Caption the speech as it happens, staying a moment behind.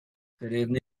Good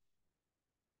evening.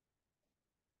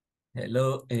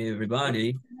 Hello,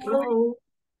 everybody. Hello.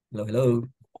 Hello, hello.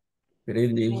 Good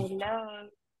evening. Hello.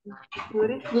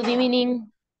 Good. Good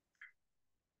evening.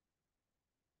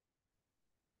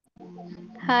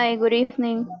 Hi, good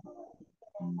evening.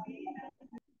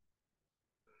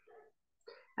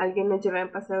 Alguien me lleva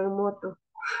a pasar en moto.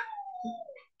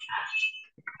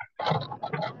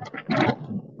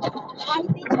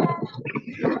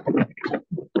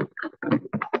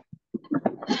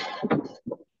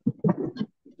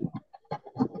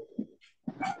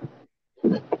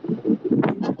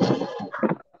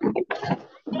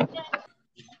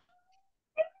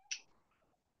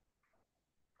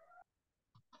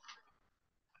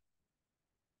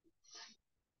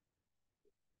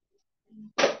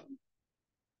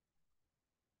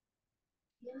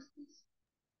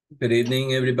 Good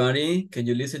evening, everybody. Can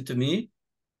you listen to me?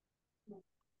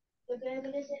 Good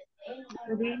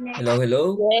evening. Hello,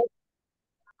 hello. Yes.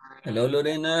 Hello,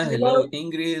 Lorena. Hello. Hello,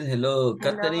 Ingrid. Hello,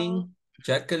 Catherine.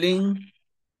 Jacqueline.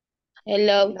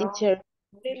 Hello, Hello. teacher.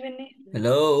 Good evening.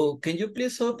 Hello. Can you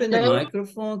please open the Hello.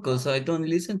 microphone? Because I don't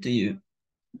listen to you.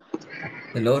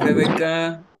 Hello,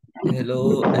 Rebecca.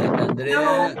 Hello,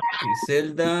 Andrea.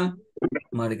 Griselda.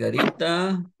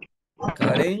 Margarita.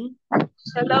 Karen.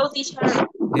 Hello, teacher.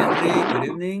 Henry. Good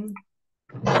evening.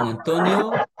 Juan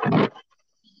Antonio.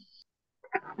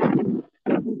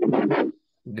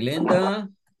 Glenda.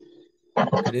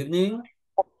 Good evening.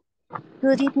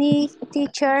 Good evening,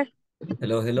 teacher.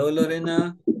 Hello, hello,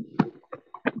 Lorena.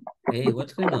 Hey,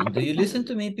 what's going on? Do you listen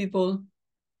to me, people?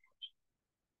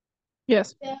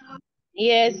 Yes.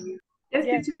 Yes. Yes,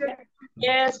 Yes. teacher.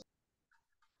 Yes.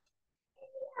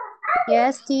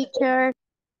 Yes, teacher.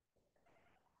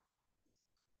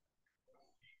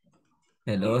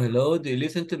 Hello, hello. Do you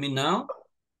listen to me now?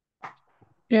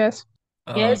 Yes.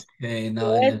 Yes. Okay,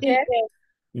 now, Yes, teacher.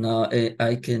 now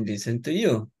I can listen to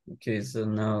you. Okay, so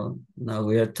now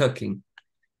we are talking.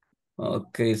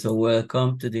 Okay, so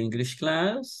welcome to the English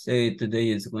class. Today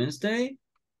is Wednesday.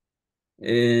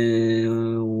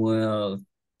 Well,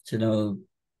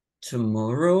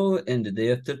 tomorrow and the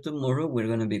day after tomorrow, we're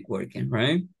going to be working,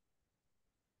 right?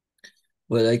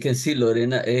 Well, I can see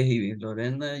Lorena. Hey,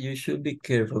 Lorena, you should be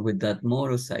careful with that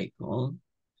motorcycle.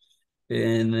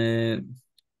 And,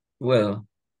 well,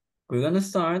 we're going to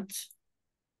start.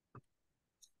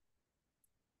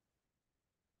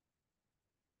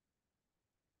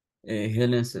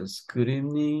 Helen says, good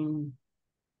evening.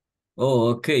 Oh,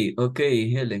 okay,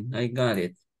 Helen, I got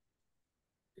it.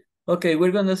 Okay,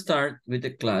 we're going to start with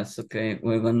the class, okay?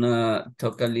 We're going to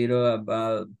talk a little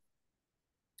about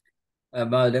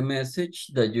a message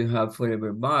that you have for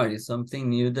everybody, something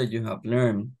new that you have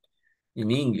learned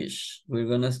in English. We're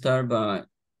going to start by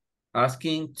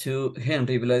asking to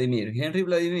Henry Vladimir. Henry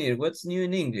Vladimir, what's new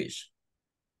in English?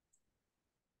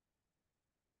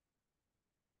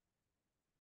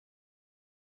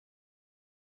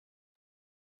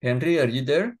 Henry, are you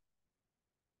there?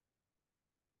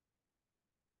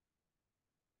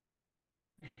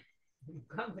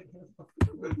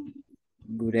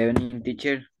 Good evening,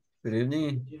 teacher. Good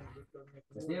evening.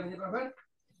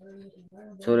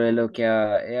 Sobre lo que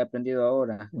he aprendido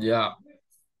ahora. Yeah.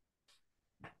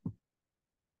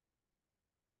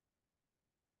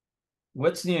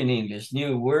 What's new in English?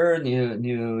 New word,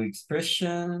 new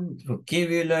expression,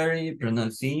 vocabulary,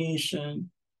 pronunciation.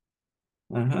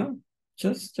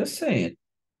 Just say it.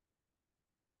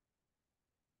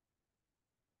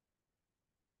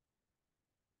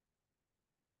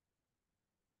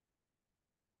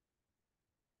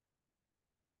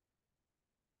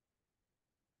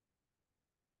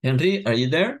 Henry, are you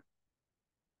there?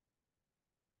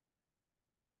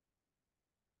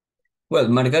 Well,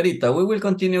 Margarita, we will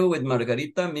continue with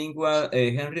Margarita. Meanwhile,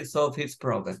 Henry solved his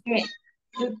problem.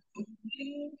 Well,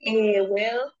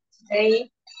 today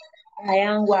I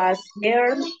am was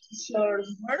here short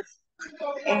words,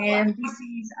 and this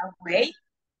is a way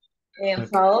and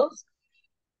Okay. false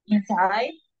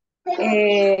inside.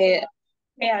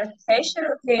 Session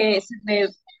que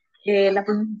sirve la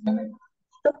pronunciación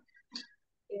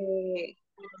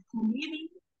community,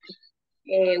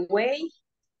 way,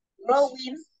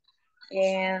 growing,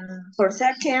 and for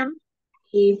second,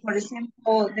 for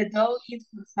example, the dog is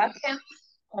for second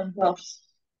on dogs.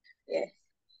 Yes.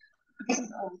 This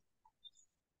is all.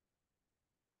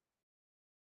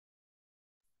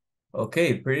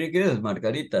 Okay, pretty good,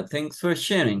 Margarita. Thanks for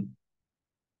sharing.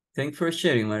 Thanks for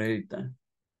sharing, Margarita.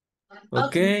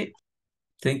 Okay.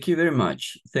 Thank you very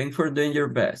much. Thanks for doing your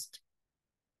best.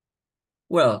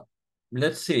 Well,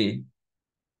 let's see.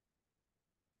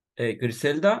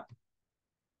 Griselda?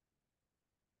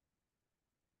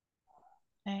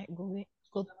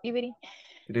 Good evening.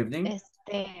 Good evening.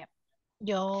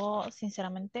 Yo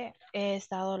sinceramente he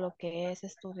estado lo que es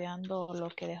estudiando lo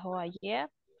que dejó ayer,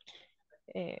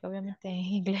 obviamente en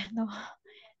inglés, ¿no?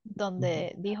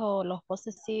 Donde dijo los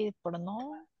possessive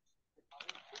pronoun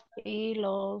y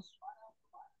los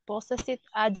possessive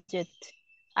adjective,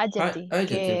 que,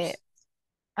 Adjectives.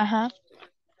 ajá,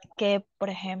 que por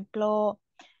ejemplo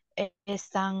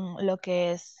están lo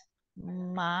que es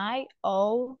my,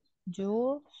 our,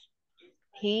 yours,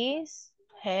 his,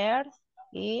 hers,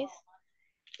 is,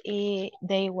 y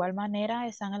de igual manera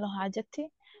están en los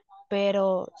adjectives,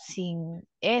 pero sin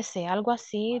ese, algo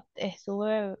así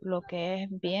estuve lo que es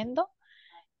viendo,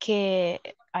 que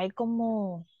hay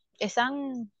como,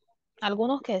 están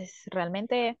algunos que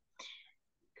realmente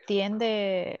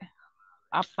tiende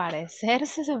a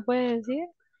parecerse, se puede decir,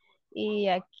 y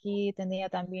aquí tenía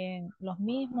también los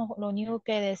mismos, lo único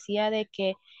que decía de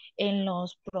que en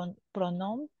los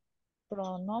pronoun,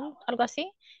 algo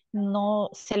así, no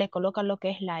se le coloca lo que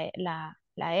es la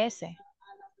S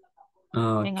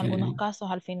en algunos Okay.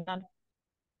 casos al final.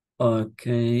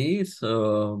 Okay,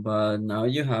 so, but now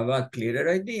you have a clearer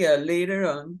idea. Later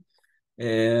on,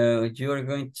 you are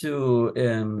going to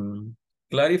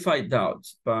clarify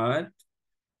doubts, but,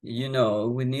 you know,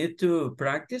 we need to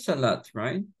practice a lot,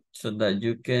 right? So that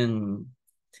you can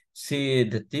see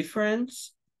the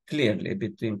difference clearly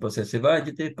between possessive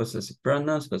adjective, possessive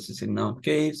pronouns, possessive noun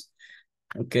case.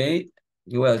 Okay,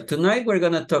 well, tonight we're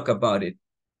going to talk about it.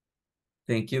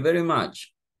 Thank you very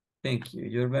much. Thank you.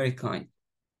 You're very kind.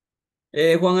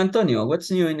 Juan Antonio,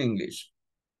 what's new in English?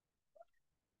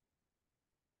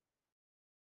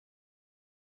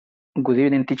 Good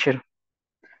evening, teacher.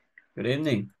 Good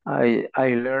evening. I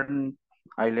learned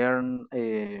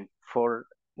 4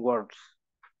 words.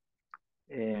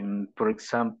 For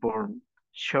example,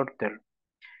 shorter.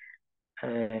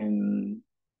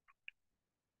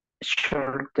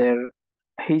 Shorter.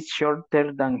 He's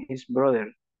shorter than his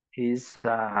brother. He's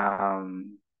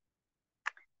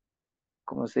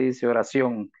 ¿cómo se dice?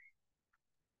 Oración.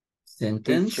 He's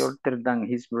Sentence. shorter than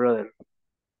his brother.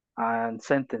 And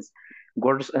sentence.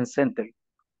 Words and sentence.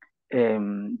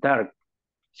 Dark.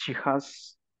 She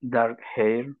has dark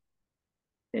hair.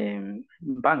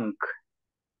 Bank.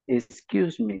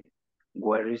 Excuse me.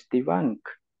 Where is the bank?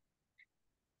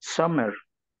 Summer.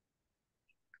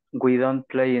 We don't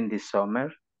play in the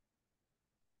summer.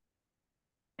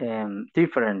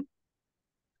 Different.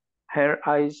 Her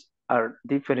eyes are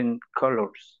different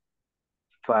colors.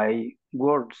 5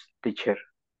 words, teacher.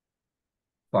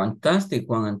 Fantastic,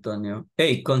 Juan Antonio.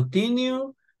 Hey,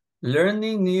 continue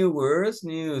learning new words,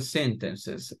 new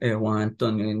sentences, Juan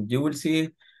Antonio, and you will see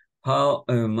how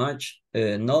much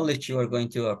knowledge you are going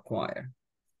to acquire.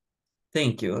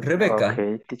 Thank you. Rebecca.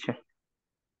 Okay, teacher.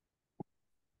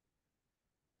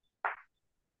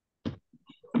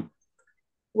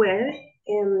 Well,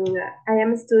 I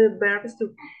am studying verbs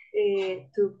to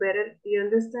better you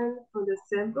understand on the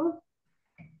sample.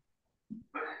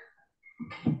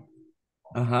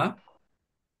 Uh-huh.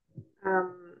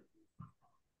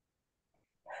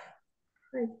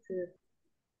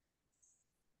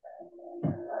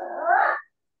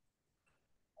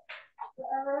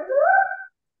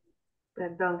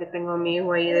 Perdón, que tengo a mi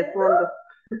hijo ahí de fondo.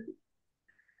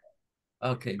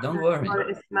 Okay, don't worry.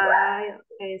 Smile,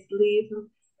 sleep,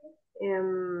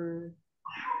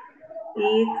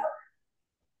 eat,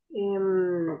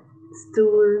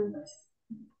 stool,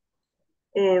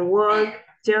 walk,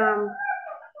 jump,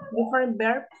 different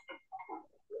verbs.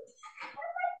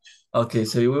 Okay,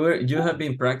 so you have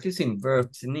been practicing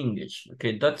verbs in English.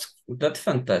 Okay, that's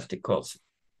fantastic also.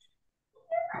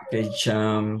 Okay,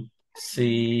 jump,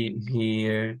 see,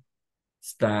 hear,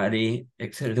 study,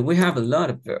 etc. We have a lot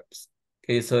of verbs.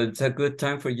 Okay, so it's a good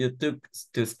time for you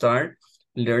to start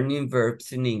learning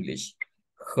verbs in English.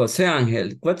 Jose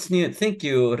Angel, what's new? Thank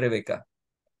you, Rebecca.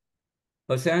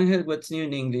 Jose Angel, what's new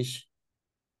in English?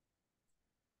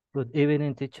 Good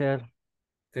evening, teacher.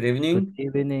 Good evening.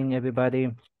 Good evening, everybody.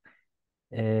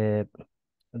 The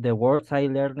words I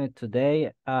learned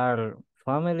today are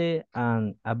family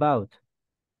and about.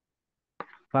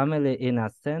 Family in a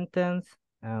sentence.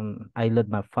 I love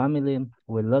my family.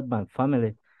 We love my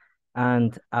family.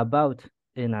 And about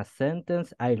in a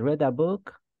sentence, I read a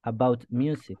book about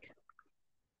music.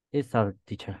 It's all,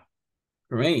 teacher.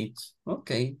 Great.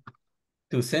 Okay.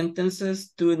 2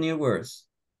 sentences, 2 new words.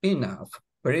 Enough.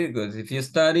 Very good. If you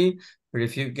study or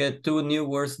if you get 2 new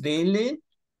words daily,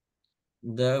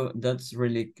 that's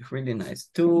really, really nice.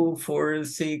 2, 4,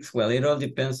 6. Well, it all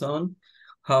depends on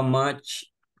how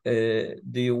much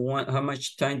how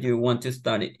much time do you want to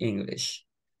study English?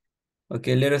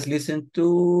 Okay, let us listen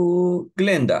to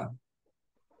Glenda.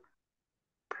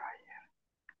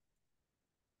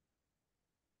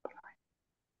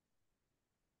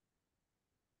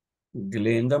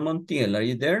 Glenda Montiel, are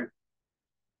you there?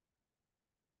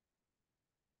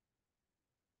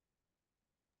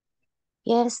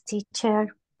 Yes, teacher,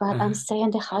 but I'm staying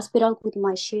in the hospital with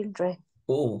my children.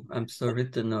 Oh, I'm sorry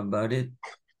to know about it.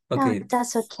 No, Okay.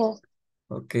 that's okay.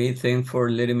 Okay, thanks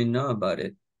for letting me know about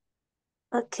it.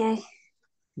 Okay.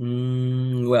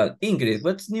 Well, Ingrid,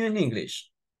 what's new in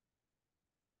English?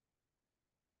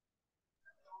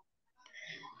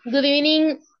 Good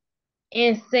evening.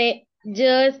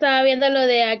 Yo estaba viendo lo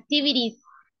de activities.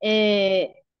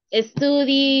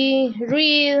 Study,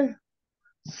 read,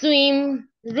 swim,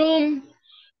 room.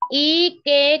 Y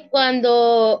que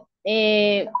cuando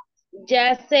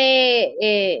ya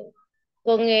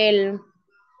con el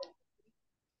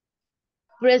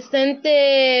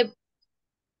presente,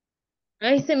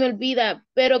 ay, se me olvida,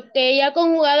 pero que ya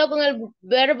conjugado con el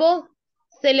verbo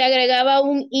se le agregaba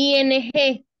un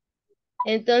ing.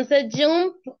 Entonces,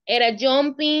 jump era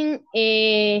jumping,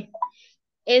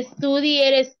 study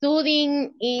era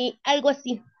studying y algo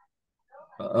así.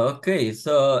 Okay,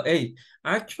 so, hey,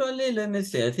 actually, let me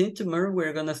see. I think tomorrow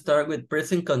we're going to start with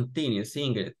present continuous,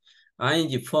 Ingrid.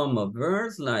 ING form of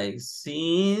verbs like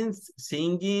singing,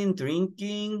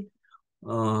 drinking,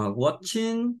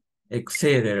 watching,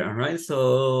 etc. Right?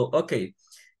 So, okay.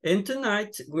 And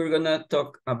tonight we're gonna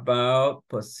talk about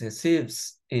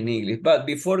possessives in English. But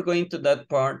before going to that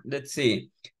part, let's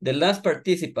see. The last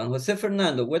participant, Jose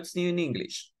Fernando, what's new in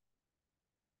English?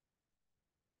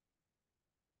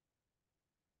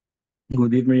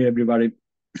 Good evening, everybody.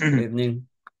 Good evening.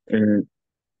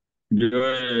 Yo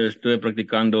estoy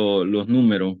practicando los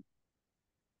números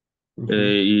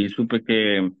y supe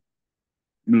que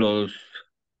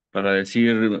para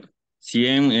decir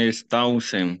 100 es 1000,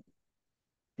 100,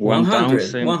 1000,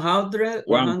 100, 100,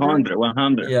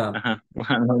 100, yeah. ajá,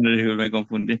 100, me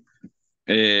confundí.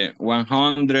 100,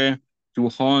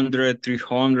 200,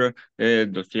 300,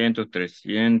 200,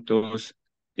 300,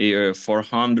 y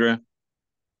 400,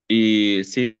 y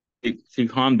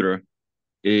 600.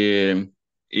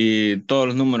 Y todos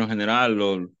los números en general,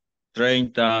 los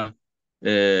 30,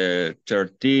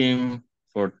 13,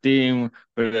 14,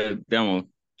 digamos,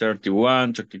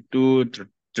 31, 32,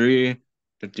 33,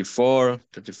 34,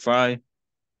 35,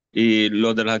 y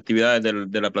los de las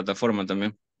actividades de la plataforma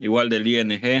también. Igual del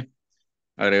ing,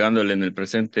 agregándole en el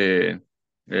presente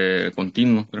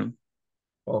continuo, creo.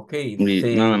 Okay,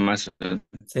 Y nada más.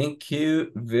 Thank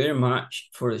you very much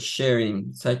for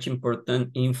sharing such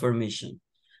important information.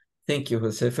 Thank you,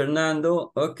 Jose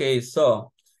Fernando. Okay,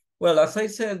 so, well, as I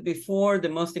said before, the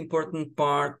most important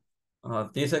part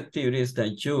of this activity is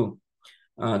that you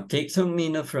take some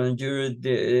minutes from your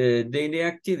daily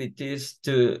activities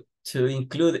to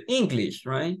include English,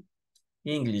 right?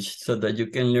 English, so that you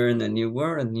can learn a new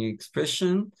word, a new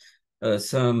expression,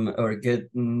 or get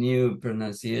new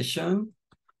pronunciation.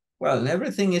 Well,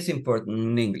 everything is important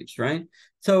in English, right?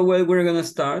 So, well, we're gonna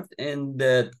start, and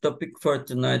the topic for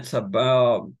tonight's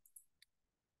about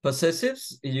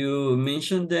possessives. You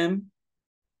mentioned them,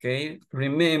 okay?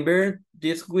 Remember,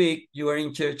 this week you are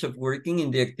in charge of working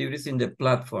in the activities in the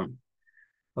platform,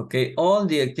 okay? All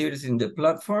the activities in the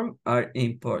platform are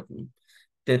important.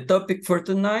 The topic for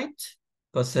tonight,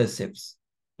 possessives.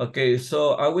 Okay,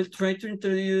 so I will try to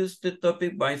introduce the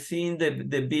topic by seeing the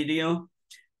video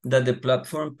that the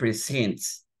platform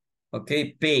presents.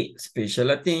 Okay, pay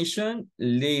special attention.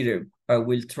 Later, I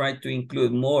will try to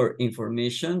include more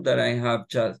information that I have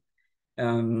just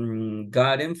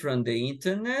gotten from the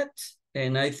internet.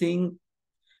 And I think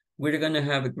we're gonna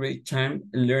have a great time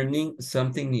learning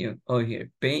something new. Oh, here,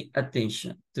 pay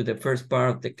attention to the first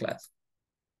part of the class.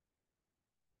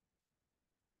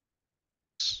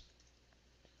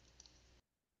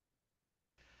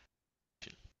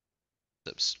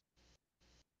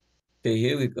 Okay,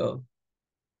 here we go.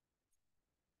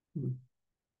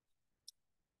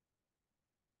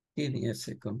 Give me a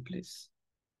second, please.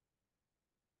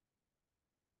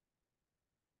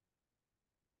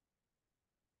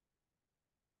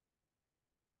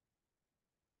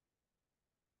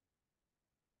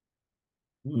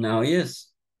 Now,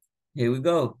 yes, here we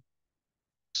go.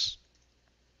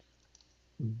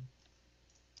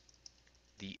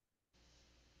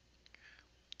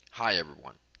 Hi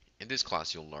everyone. In this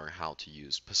class you'll learn how to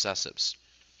use possessives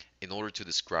in order to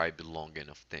describe belonging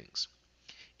of things.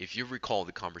 If you recall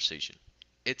the conversation,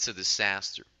 it's a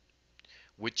disaster,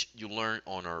 which you learned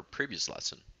on our previous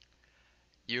lesson.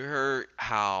 You heard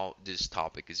how this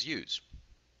topic is used.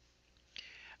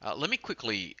 Let me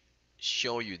quickly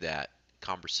show you that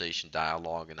conversation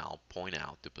dialogue, and I'll point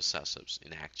out the possessives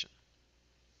in action.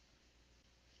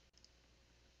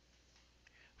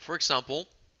 For example,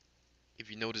 if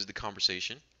you notice the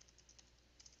conversation,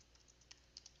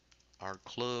 our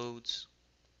clothes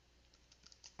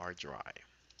are dry.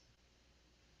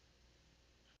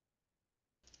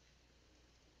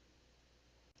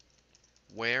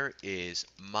 Where is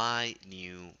my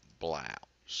new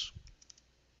blouse?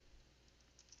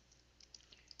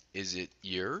 Is it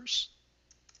yours?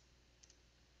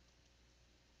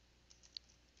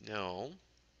 No,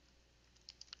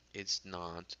 it's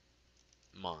not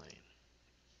mine.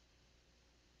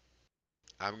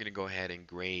 I'm going to go ahead and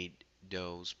grade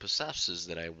those possessives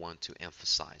that I want to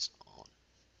emphasize on.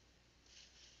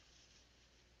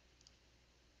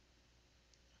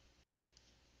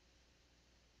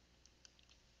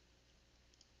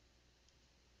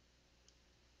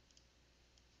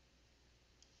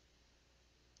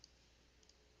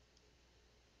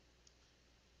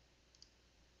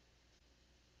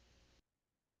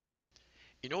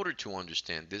 In order to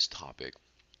understand this topic,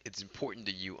 it's important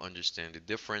that you understand the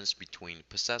difference between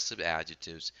possessive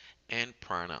adjectives and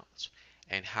pronouns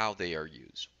and how they are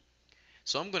used.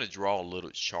 So I'm going to draw a little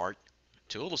chart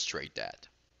to illustrate that.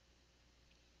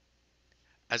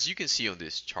 As you can see on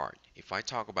this chart, if I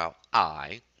talk about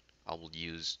I will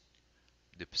use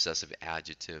the possessive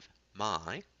adjective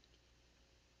my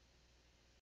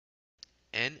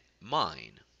and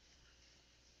mine.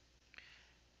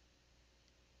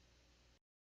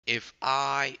 If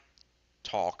I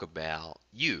talk about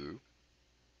you,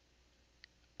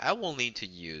 I will need to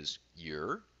use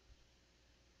your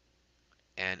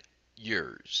and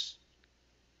yours.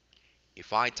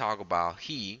 If I talk about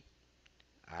he,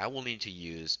 I will need to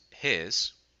use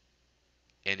his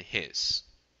and his.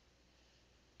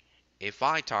 If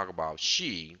I talk about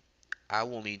she, I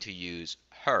will need to use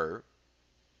her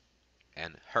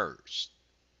and hers.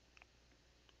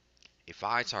 If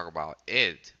I talk about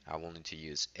it, I will need to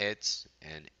use its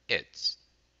and its.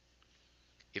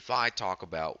 If I talk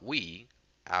about we,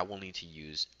 I will need to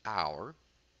use our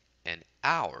and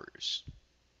ours.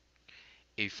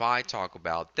 If I talk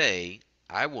about they,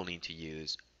 I will need to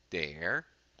use their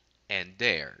and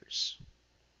theirs.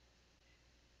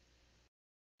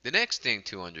 The next thing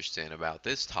to understand about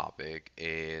this topic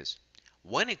is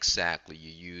when exactly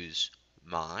you use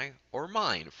my or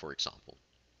mine, for example.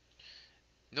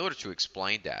 In order to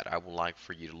explain that, I would like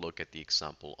for you to look at the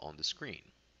example on the screen.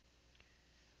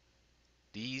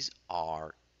 These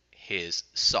are his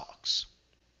socks.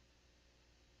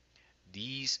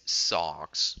 These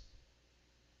socks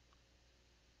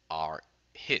are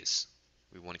his.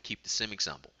 We want to keep the same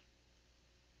example.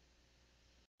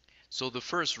 So the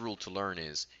first rule to learn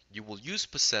is you will use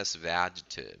possessive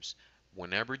adjectives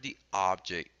whenever the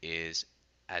object is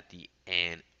at the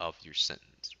end of your sentence.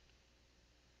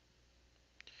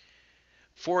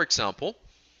 For example,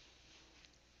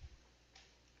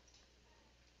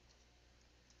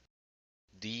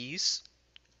 these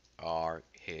are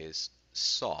his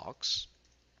socks.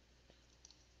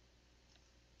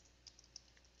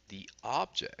 The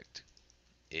object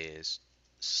is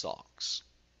socks.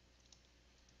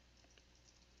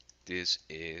 This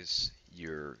is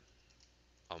your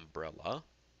umbrella.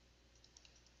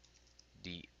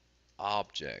 The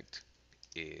object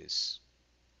is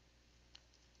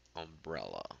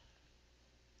umbrella.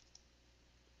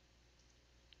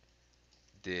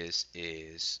 This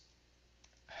is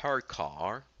her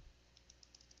car.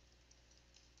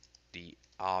 The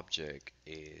object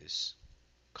is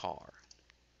car.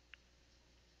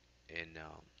 And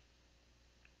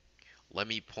let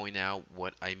me point out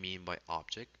what I mean by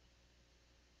object.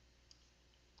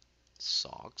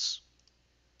 Socks,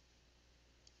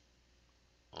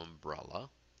 umbrella,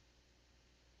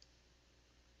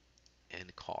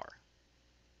 and car.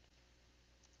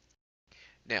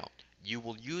 Now, you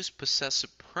will use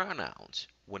possessive pronouns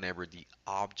whenever the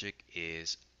object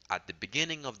is at the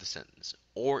beginning of the sentence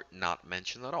or not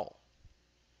mentioned at all.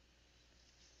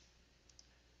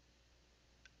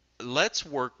 Let's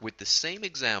work with the same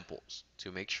examples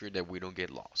to make sure that we don't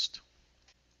get lost.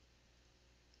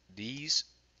 These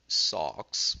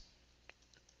socks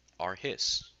are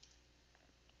his.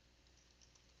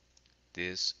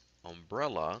 This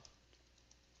umbrella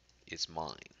is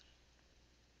mine.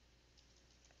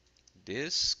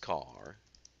 This car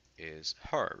is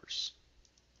hers.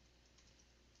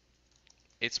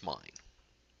 It's mine.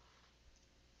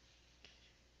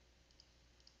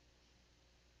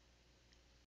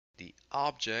 The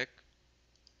object,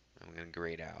 I'm going to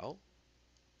grade out.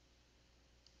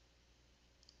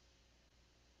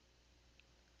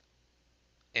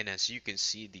 And as you can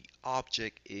see, the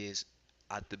object is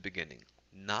at the beginning.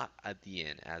 not at the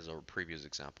end as our previous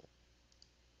example.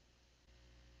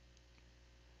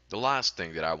 The last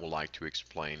thing that I would like to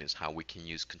explain is how we can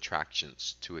use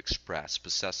contractions to express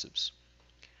possessives.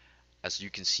 As you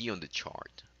can see on the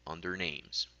chart, under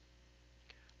names,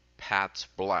 Pat's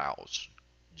blouse,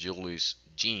 Julie's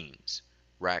jeans,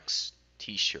 Rex's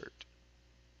t-shirt.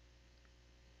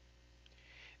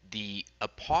 The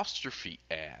apostrophe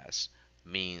s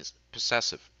means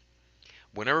possessive.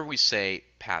 Whenever we say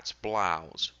Pat's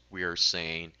blouse, we are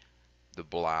saying the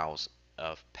blouse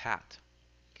of Pat.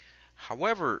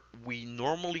 However, we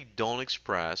normally don't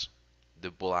express the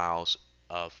blouse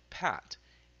of Pat.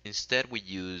 Instead, we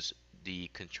use the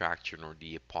contraction or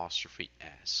the apostrophe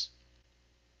s.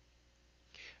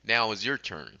 Now it's your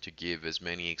turn to give as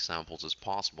many examples as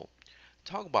possible.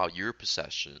 Talk about your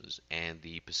possessions and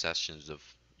the possessions of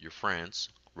your friends,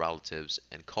 relatives,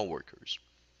 and coworkers.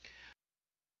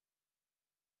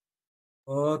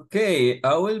 Okay,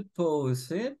 I will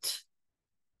pause it.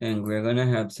 And we're going to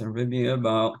have some review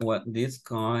about what this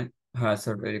guy has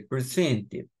already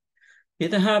presented.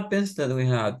 It happens that we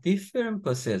have different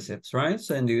possessives, right?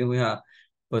 So indeed we have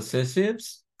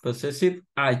possessives, possessive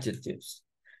adjectives.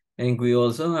 And we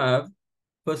also have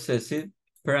possessive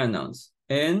pronouns.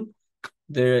 And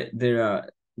there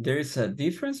is a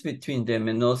difference between them.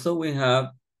 And also we have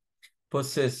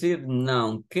possessive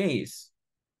noun case,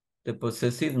 the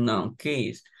possessive noun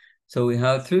case. So we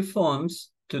have three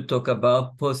forms to talk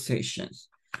about possessions.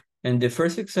 And the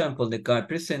first example the guy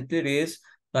presented is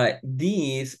like,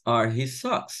 these are his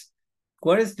socks.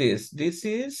 What is this? This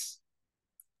is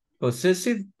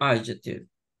possessive adjective.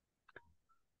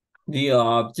 The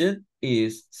object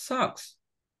is socks.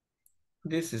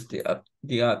 This is the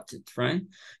object, right?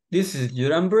 This is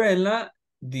your umbrella.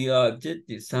 The object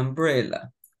is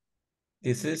umbrella.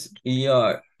 This is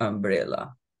your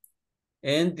umbrella.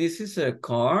 And this is a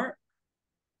car.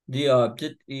 The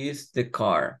object is the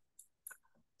car.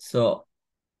 So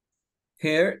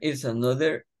here is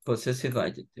another possessive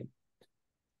adjective.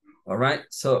 All right,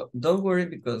 so don't worry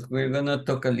because we're gonna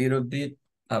talk a little bit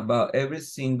about every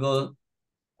single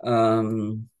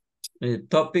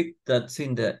topic that's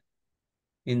in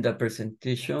the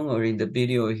presentation or in the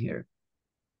video here.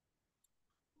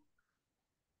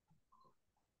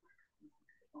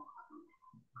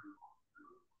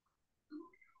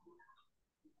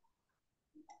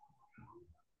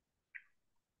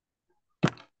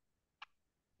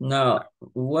 Now,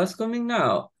 what's coming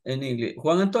now in English?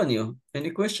 Juan Antonio, any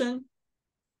question?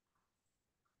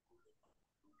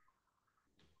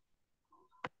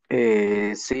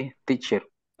 Sí, teacher.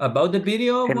 About the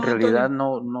video, En Juan realidad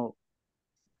Antonio?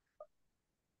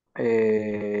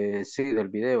 sí, del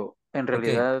video. En Okay.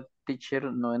 realidad,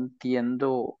 teacher, no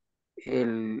entiendo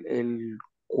el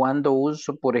cuando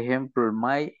uso, por ejemplo, el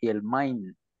my y el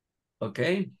mine.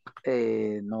 Okay.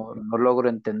 No logro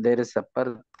entender esa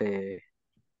parte,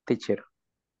 teacher.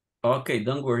 Okay,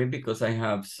 don't worry because I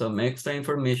have some extra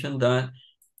information that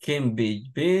can be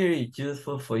very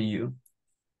useful for you.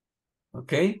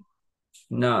 Okay.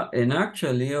 Now, and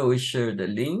actually, I will share the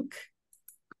link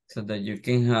so that you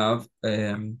can have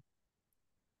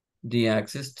the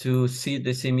access to see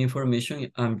the same information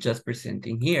I'm just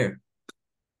presenting here.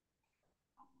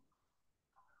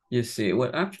 You see,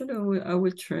 well, actually, I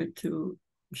will try to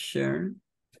share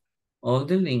all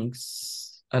the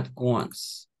links at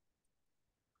once.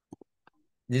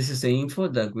 This is the info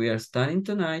that we are studying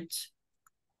tonight.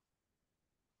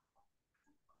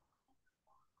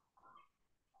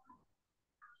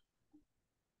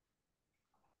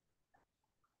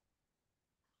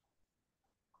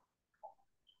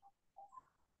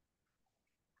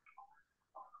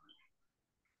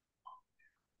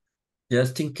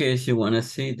 Just in case you want to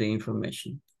see the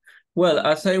information. Well,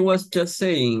 as I was just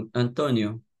saying,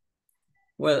 Antonio,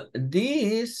 well,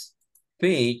 this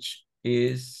page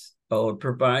is or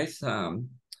provides a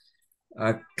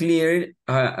clear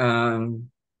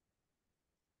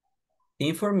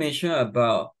information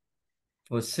about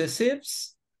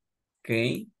possessives,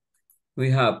 okay?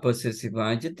 We have possessive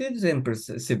adjectives and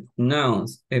possessive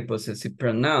nouns and possessive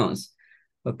pronouns,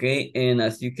 okay? And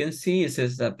as you can see, it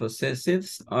says that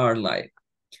possessives are like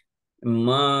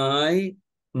my,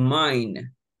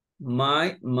 mine,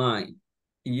 my, mine,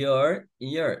 your,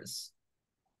 yours,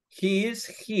 his,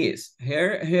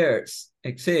 her, hers,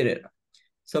 etc.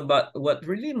 So, but what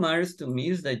really matters to me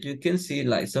is that you can see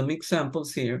like some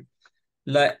examples here.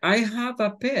 Like I have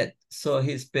a pet, so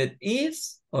his pet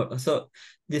is, or so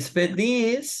this pet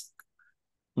is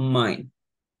mine.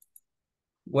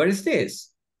 What is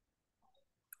this?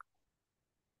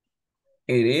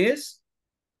 It is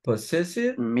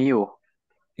possessive. Mío.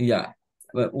 Yeah,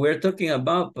 But we're talking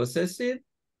about possessive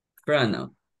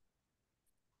pronoun.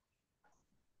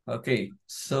 Okay,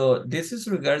 so this is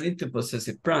regarding to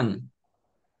possessive pronoun.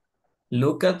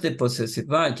 Look at the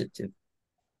possessive adjective.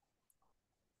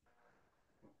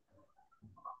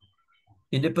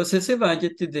 In the possessive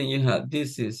adjective, then you have,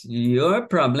 this is your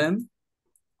problem,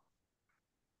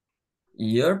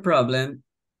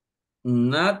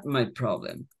 not my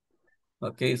problem.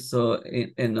 Okay, so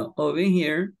and over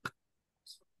here,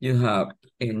 you have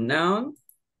a noun.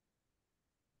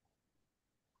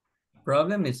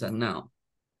 Problem is a noun.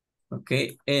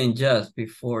 Okay, and just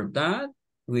before that,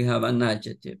 we have an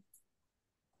adjective.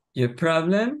 Your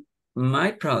problem,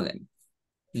 my problem.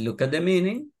 Look at the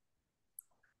meaning.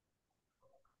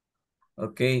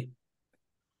 Okay,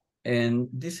 and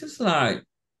this is like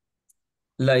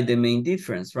the main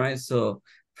difference, right? So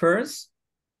first,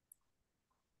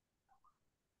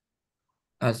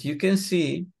 as you can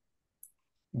see,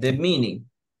 the meaning,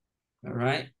 all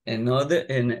right? Another,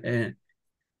 and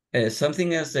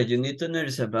something else that you need to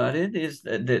notice about it is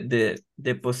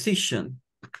the position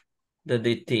that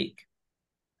they take.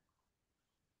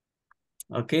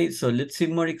 Okay, so let's see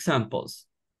more examples.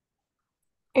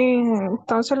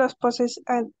 Entonces los possessive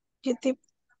adjectives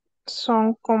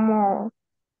son como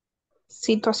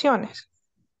situaciones,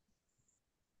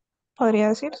 podría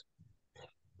decir.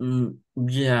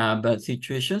 Yeah, but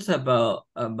situations about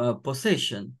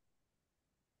possession.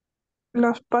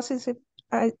 Los possessive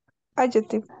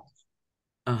adjectives.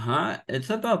 It's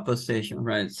about possession,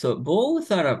 right? So both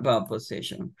are about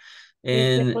possession.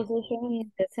 Is the And position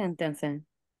in the sentence?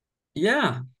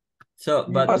 yeah, so,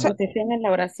 La but, posición en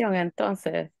la oración,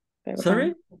 entonces, perdón.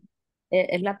 sorry?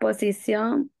 Es la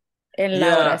posición en la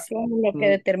Yeah. oración lo que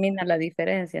determina la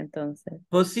diferencia, entonces.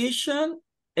 Position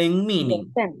and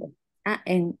meaning.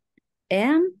 En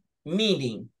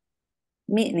meaning.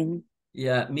 Meaning.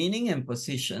 Yeah, meaning and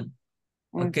position.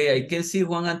 Okay, I can see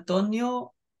Juan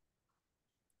Antonio.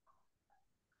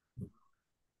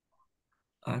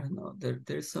 I don't know,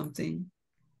 there's something.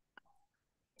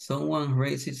 Someone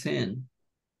raised his hand.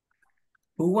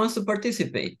 Who wants to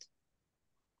participate?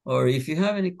 Or if you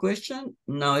have any question,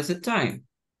 now is the time.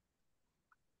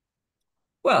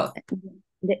 Well.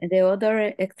 The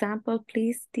other example,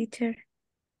 please, teacher.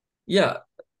 Yeah,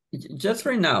 just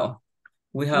right now.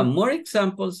 We have more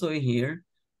examples over here.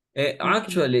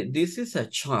 Actually, this is a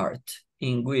chart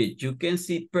in which you can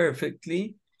see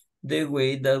perfectly the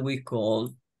way that we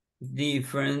call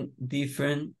different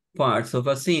parts of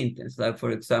a sentence. Like,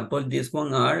 for example, this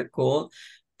one are called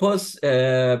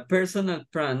personal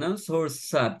pronouns or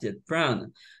subject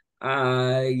pronouns.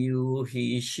 I, you,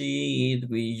 he, she, it,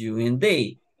 we, you, and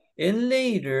they. And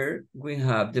later, we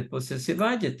have the possessive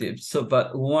adjectives. So,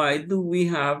 but why do we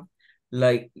have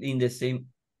like in the same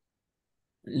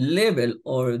level,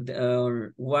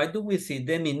 or why do we see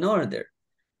them in order?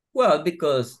 Well,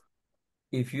 because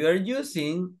if you are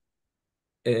using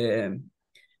the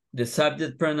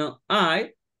subject pronoun I,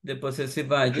 the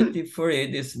possessive adjective for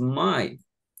it is my.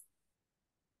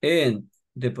 And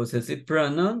the possessive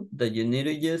pronoun that you need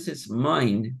to use is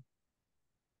mine.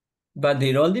 But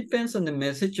it all depends on the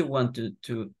message you want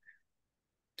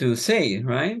to say,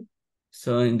 right?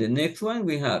 So in the next one,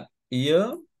 we have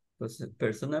you,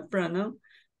 personal pronoun,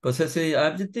 possessive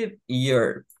adjective,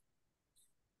 your.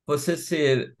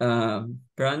 Possessive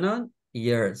pronoun,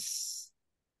 yours,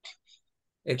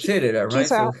 etc. Right?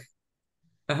 Quizá,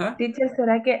 So, teacher,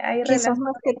 ¿será que hay quizás relación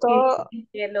más que todo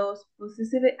que los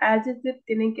possessive adjectives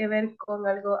tienen que ver con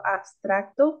algo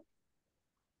abstracto?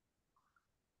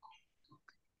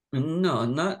 No,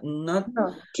 not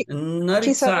quizás,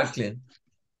 exactly.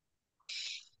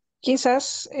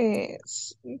 Quizás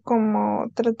como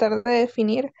tratar de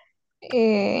definir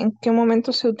en qué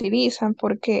momento se utilizan,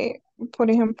 porque, por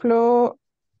ejemplo,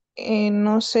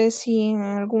 no sé si en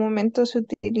algún momento se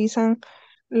utilizan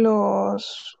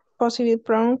los possessive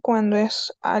pronoun cuando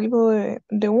es algo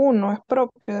de uno, es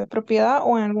propio, de propiedad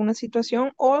o en alguna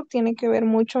situación, o tiene que ver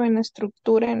mucho en la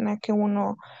estructura en la que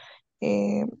uno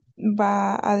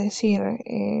va a decir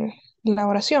la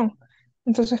oración.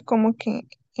 Entonces, como que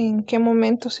en qué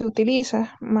momento se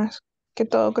utiliza, más que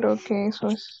todo creo que eso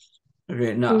es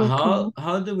Okay, now lo que...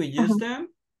 how do we use them?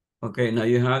 Okay, now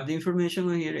you have the information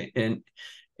here, and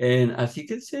as you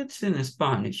can see, it's in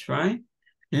Spanish, right?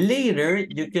 Later,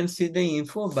 you can see the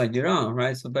info by your own,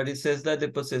 right? So, but it says that the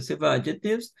possessive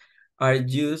adjectives are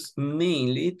used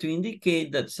mainly to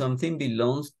indicate that something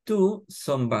belongs to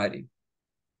somebody.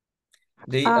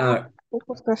 They are...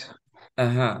 justo eso.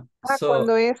 So,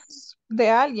 cuando es de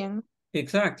alguien.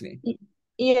 Exactly.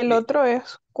 Y el otro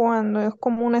es cuando es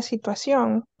como una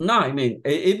situación. No, I mean,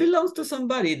 it belongs to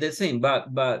somebody the same,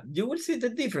 but you will see the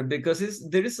difference because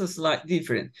there is a slight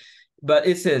difference. But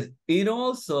it says it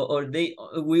also, or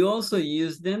we also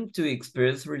use them to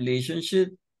express relationship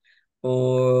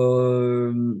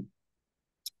or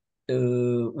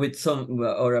with some,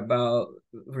 or about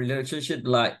relationship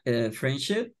like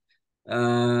friendship,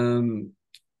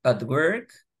 at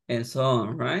work, and so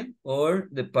on, right? Or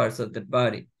the parts of the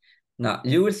body. Now,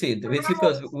 you will see it. It's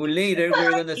because later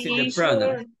we're going to see the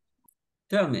pronoun.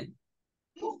 Tell me.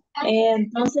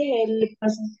 Entonces, el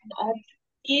presencial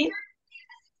aquí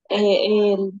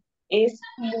es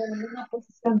como una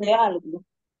posición de algo.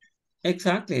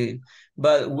 Exactly.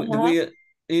 But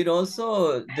it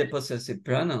also the possessive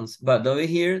pronouns. But over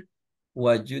here,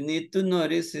 what you need to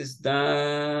notice is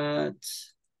that,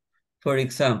 for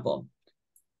example,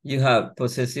 you have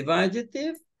possessive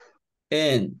adjective,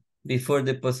 and before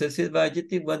the possessive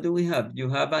adjective, what do we have? You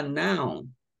have a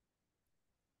noun.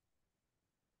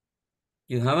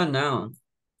 You have a noun.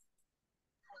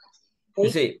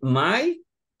 You say, my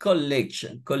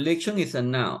collection. Collection is a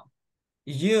noun.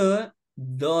 Your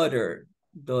daughter.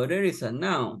 Daughter is a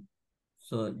noun.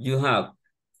 So you have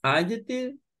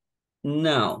adjective,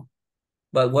 noun.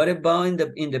 But what about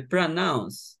in the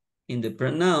pronouns? In the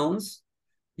pronouns,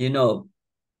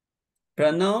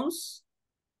 pronouns.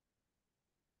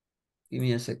 Give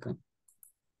me a second.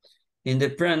 In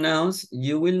the pronouns,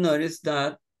 you will notice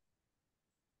that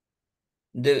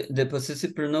the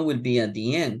possessive pronoun will be at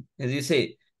the end. As you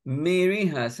say, Mary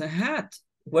has a hat.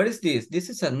 What is this? This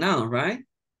is a noun, right?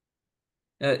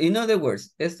 In other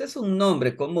words, este es un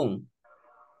nombre común.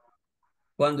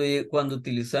 Cuando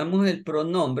utilizamos el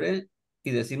pronombre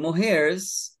y decimos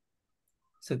hers,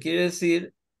 eso quiere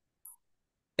decir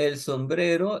el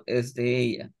sombrero es de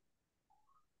ella.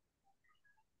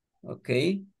 ¿Ok?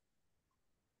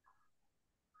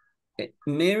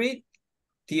 Mary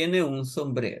tiene un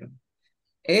sombrero.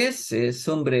 Ese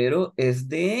sombrero es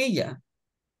de ella.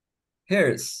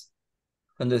 Hers.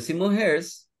 Cuando decimos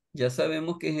hers, ya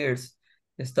sabemos que hers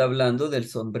está hablando del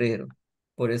sombrero.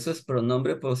 Por eso es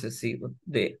pronombre posesivo,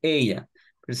 de ella.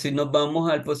 Pero si nos vamos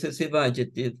al possessive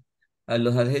adjective, a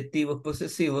los adjetivos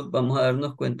posesivos, vamos a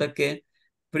darnos cuenta que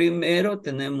primero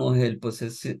tenemos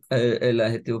el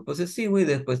adjetivo posesivo y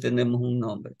después tenemos un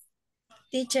nombre.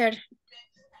 Teacher,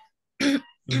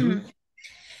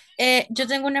 yo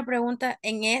tengo una pregunta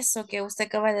en eso que usted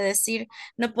acaba de decir.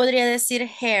 ¿No podría decir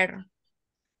hair?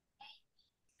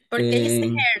 ¿Por qué dice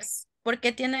hairs? ¿Por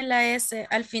qué tiene la S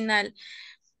al final?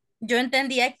 Yo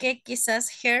entendía que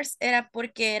quizás hairs era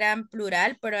porque eran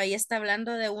plural, pero ahí está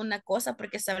hablando de una cosa,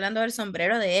 porque está hablando del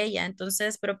sombrero de ella.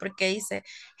 Entonces, ¿pero por qué dice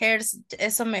hairs?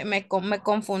 Eso me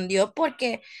confundió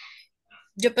porque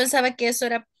yo pensaba que eso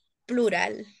era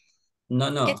plural.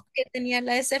 No. Que tenía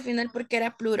la S al final porque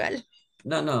era plural.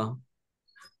 No.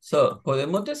 So,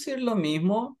 podemos decir lo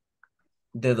mismo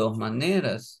de dos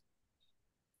maneras.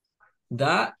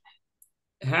 That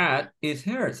hat is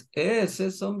hers.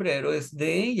 Ese sombrero es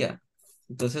de ella.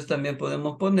 Entonces también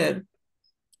podemos poner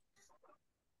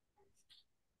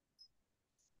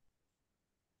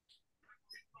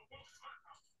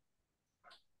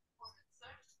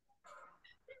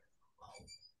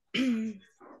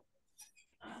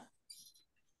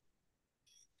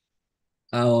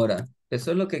ahora.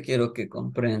 Eso es lo que quiero que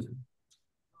comprendan.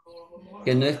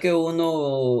 Que no es que uno,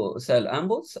 o sea,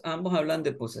 ambos hablan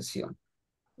de posesión.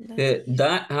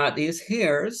 That hat is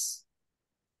hers.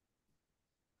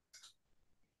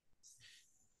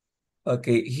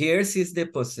 Okay, hers is the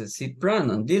possessive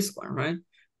pronoun, this one, right?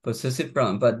 Possessive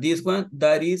pronoun, but this one,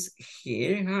 that is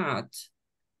her hat.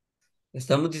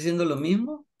 ¿Estamos diciendo lo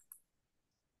mismo?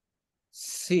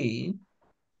 Sí.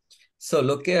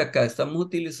 Solo que acá estamos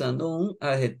utilizando un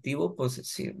adjetivo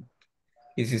posesivo.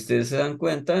 Y si ustedes se dan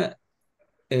cuenta,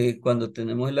 cuando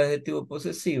tenemos el adjetivo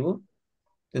posesivo,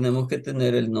 tenemos que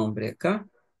tener el nombre acá.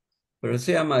 Pero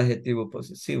se llama adjetivo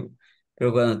posesivo.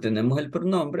 Pero cuando tenemos el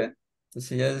pronombre,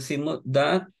 entonces ya decimos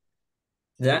that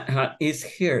hat is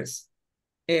hers.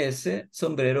 Ese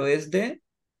sombrero es de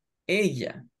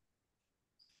ella.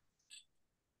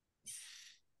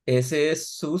 Ese es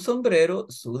su sombrero,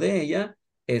 su de ella.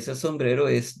 Ese sombrero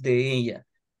es de ella.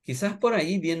 Quizás por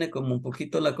ahí viene como un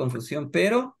poquito la confusión,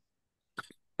 pero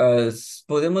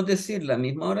podemos decir la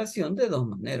misma oración de dos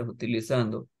maneras,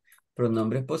 utilizando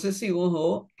pronombres posesivos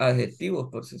o adjetivos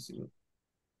posesivos.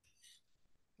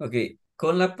 Ok,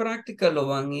 con la práctica lo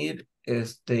van a ir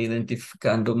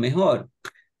identificando mejor.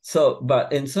 So,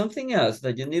 but and something else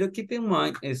that you need to keep in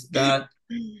mind is that,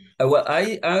 well,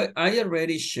 I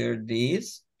already shared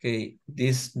this, okay,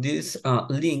 this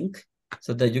link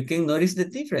So that you can notice the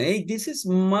difference. Hey, this is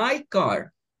my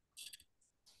car.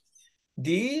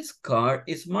 This car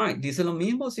is mine. ¿Dice lo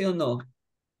mismo, sí o no?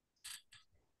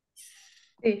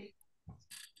 Sí.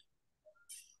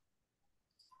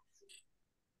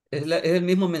 ¿Es el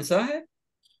mismo mensaje?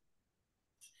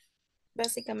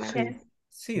 Básicamente. Yes.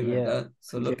 Sí, Yeah. ¿verdad?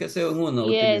 Solo que Yes. según uno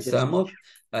Yes. utilizamos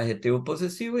adjetivo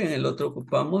posesivo y en el otro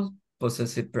ocupamos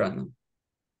possessive pronoun.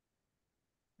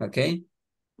 ¿Ok?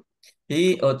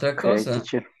 Y otra Okay, cosa,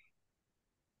 teacher.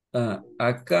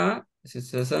 acá, si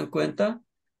ustedes se dan cuenta,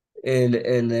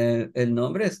 el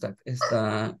nombre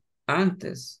está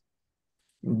antes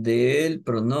del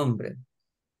pronombre,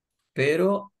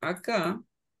 pero acá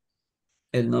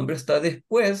el nombre está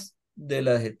después del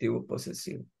adjetivo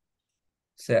posesivo. O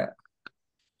sea,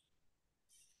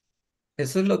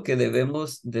 eso es lo que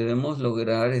debemos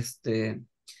lograr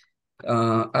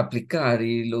aplicar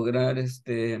y lograr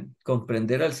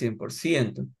comprender al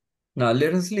 100%. Now,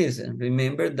 let us listen.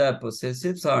 Remember that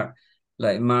possessives are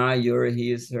like my, your,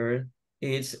 his, her,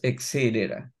 its,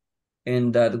 etc.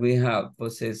 And that we have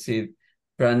possessive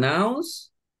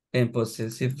pronouns and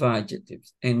possessive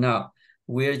adjectives. And now,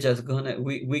 we're just gonna,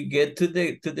 we get to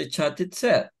the chat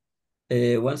itself.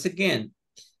 Once again,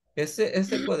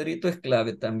 este cuadrito es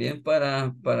clave también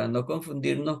para no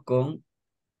confundirnos con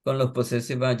los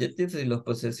possessive adjectives y los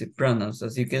possessive pronouns.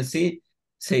 As you can see,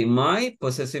 say my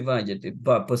possessive adjective,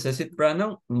 but possessive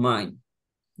pronoun, mine.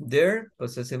 Their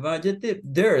possessive adjective,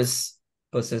 theirs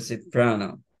possessive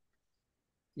pronoun.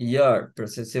 Your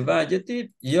possessive adjective,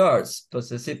 yours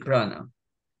possessive pronoun.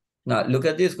 Now look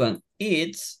at this one.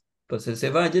 Its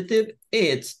possessive adjective,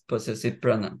 its possessive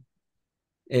pronoun.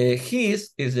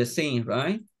 His is the same,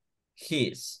 right?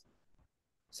 His.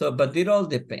 So, but it all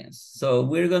depends. So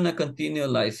we're going to continue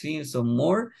like seeing some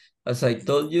more. As I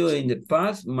told you in the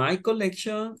past, my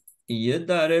collection, your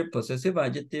daughter, possessive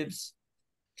adjectives.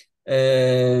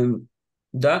 That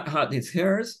hat is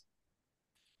hers.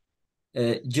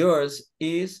 Yours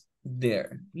is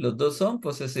there. Los dos son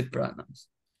possessive pronouns.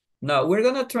 Now we're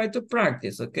going to try to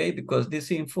practice, okay? Because this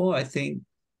info, I think,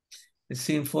 this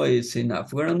info is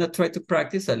enough. We're going to try to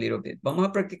practice a little bit. Vamos a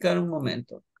practicar un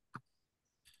momento.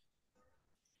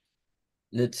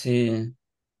 Let's see.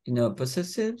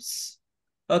 Possessives.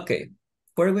 Okay,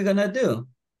 what are we gonna do?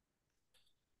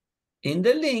 In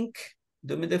the link,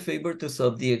 do me the favor to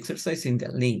solve the exercise in the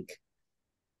link.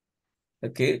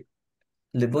 Okay,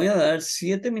 les voy a dar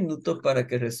 7 minutos para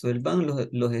que resuelvan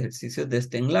los ejercicios de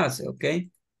este enlace, ok.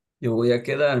 Yo voy a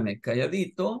quedarme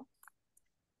calladito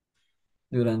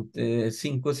durante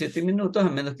 5 o 7 minutos, a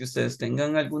menos que ustedes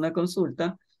tengan alguna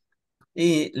consulta,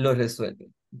 y lo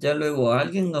resuelven. Ya luego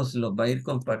alguien nos lo va a ir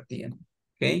compartiendo,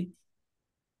 ok.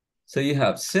 So you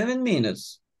have 7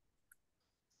 minutes.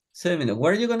 7 minutes.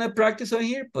 What are you going to practice on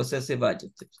here? Possessive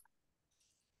adjectives.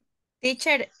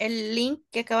 Teacher, el link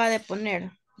que acaba de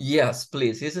poner. Yes,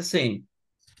 please. It's the same.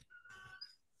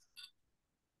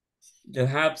 You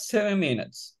have 7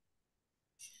 minutes.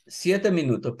 7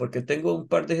 minutos, porque tengo un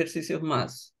par de ejercicios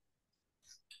más.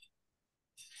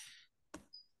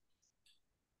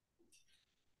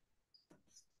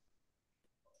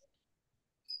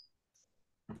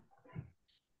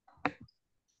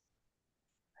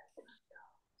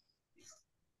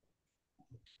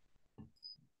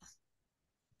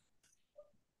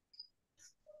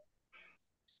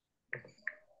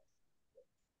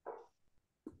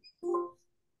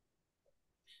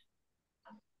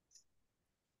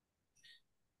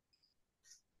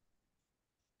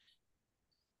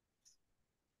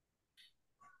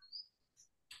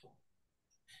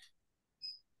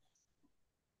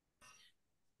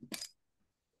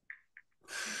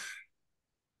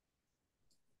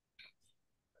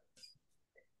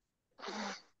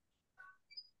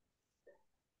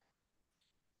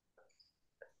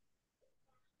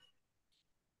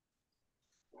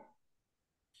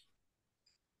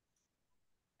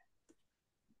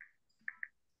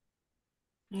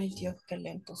 Ay, Dios, qué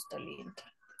lento está lento.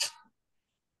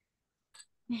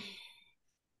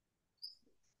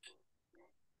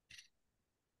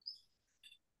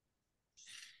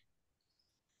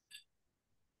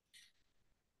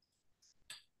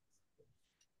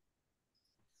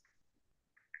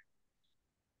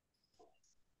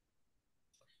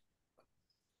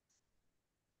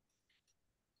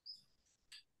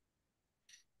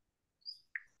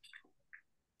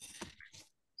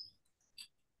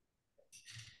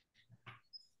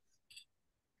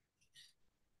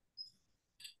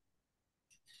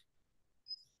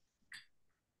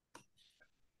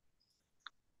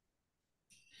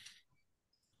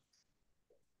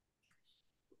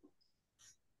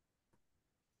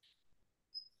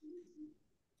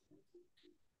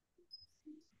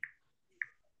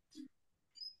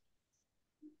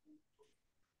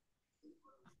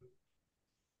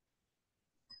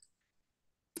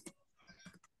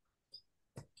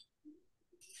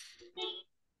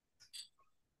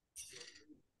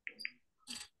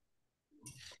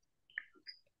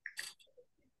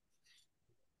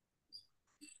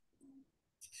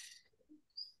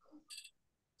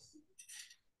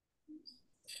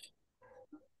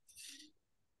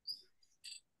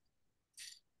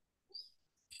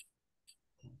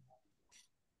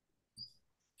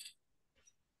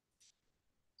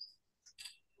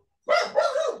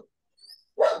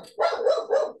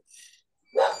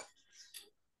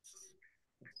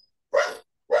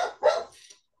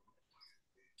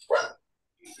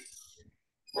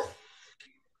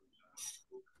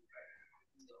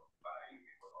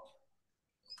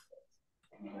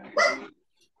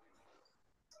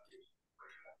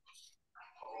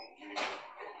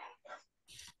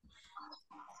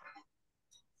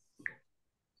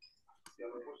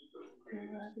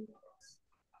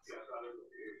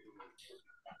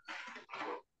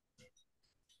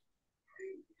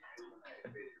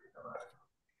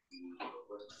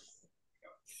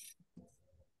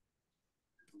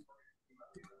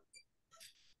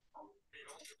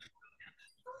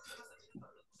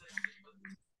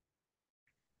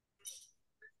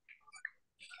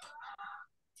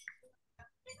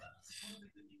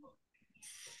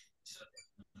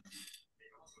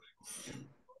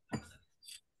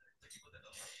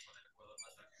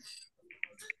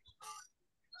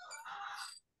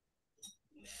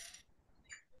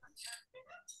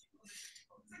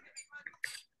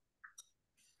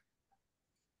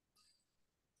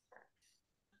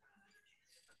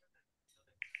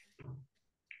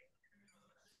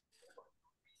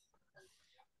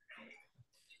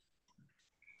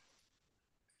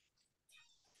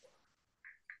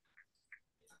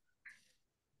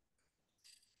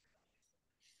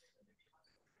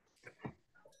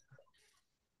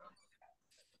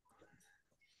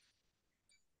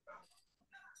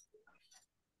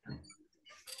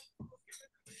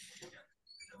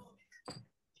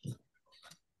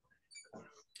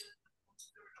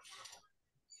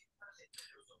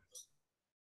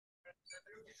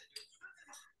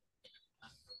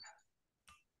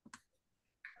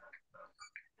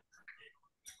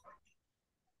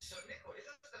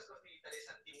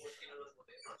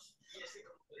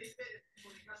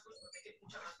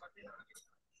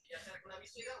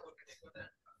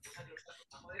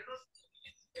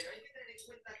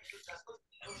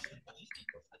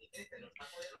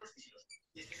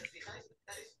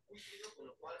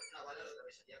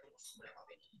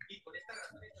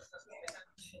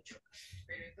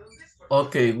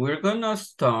 Okay, we're gonna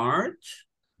start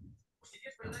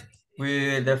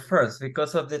with the first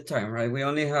because of the time, right? We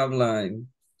only have like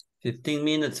 15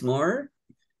 minutes more.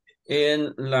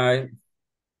 And like,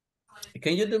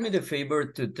 can you do me the favor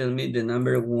to tell me the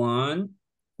number one,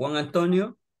 Juan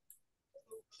Antonio?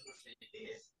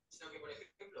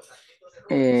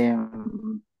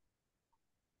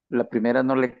 La primera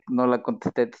no la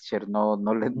contesté, teacher, no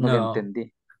le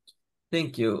entendí.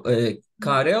 Thank you.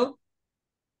 Karel,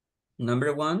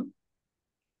 number one.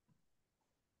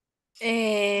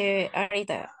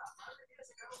 Ahorita.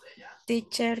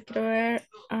 Teacher, creo.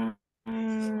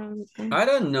 I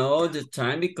don't know the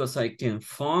time because I can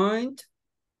find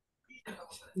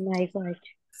My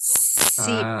watch.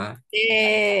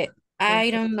 Sí.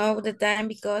 I don't know the time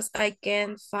because I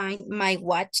can't find my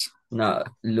watch. Now,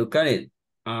 look at it.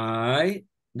 I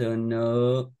don't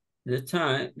know the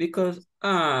time because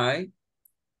I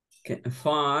can't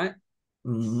find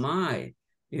my.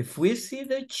 If we see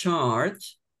the chart,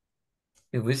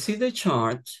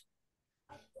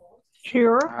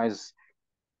 Sure.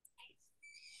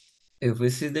 If we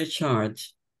see the chart,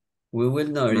 we will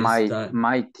notice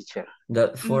my teacher.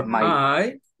 That for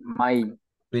my,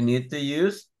 we need to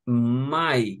use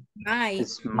my.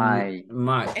 It's my.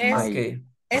 Okay.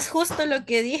 Es justo lo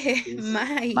que dije.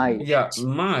 My. Yeah,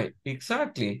 my,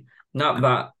 exactly. Now,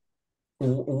 but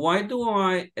why do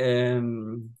I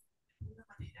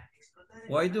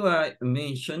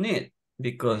mention it?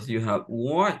 Because you have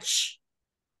watch.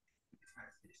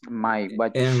 My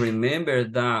watch. And remember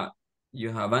that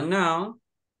you have a noun.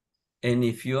 And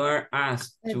if you are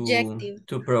asked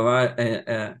to provide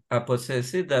a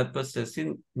possessive, that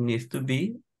possessive needs to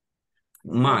be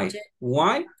my.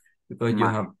 Why? Because you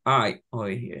have I over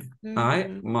here. I,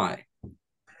 my.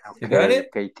 You got it?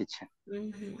 Okay, teacher.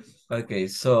 Okay,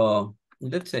 so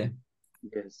let's see.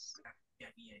 Yes.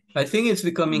 I think it's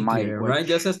becoming clear, right?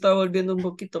 Ya se está volviendo un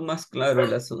poquito más claro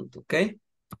el asunto, okay?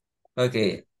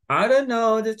 Okay, I don't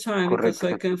know the time because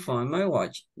I can find my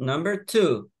watch. Number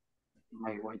two.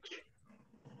 My watch.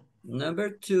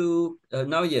 Number two,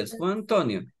 now yes, Juan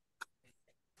Antonio.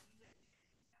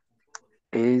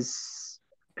 Is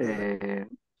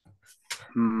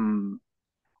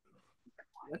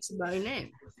What's my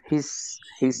name? His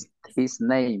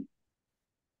name.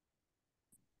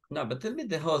 No, but tell me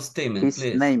the whole statement, His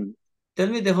please. name. Tell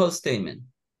me the whole statement.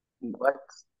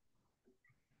 What's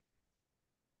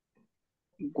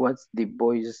the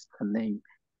boy's name?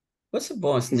 What's the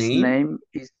boy's name? His name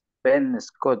is Ben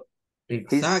Scott.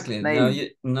 Exactly. His Now name.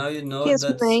 you know His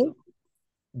that name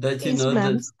you know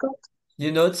Ben that Scott.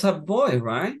 you know it's a boy,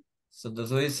 right? So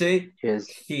that's why you say yes.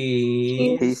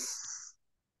 His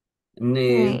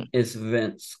name is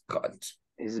Ben Scott.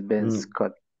 Is Ben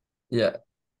Scott. Yeah.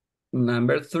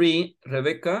 Number three,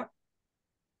 Rebecca.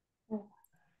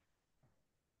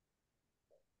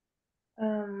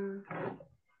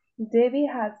 Debbie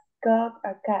has got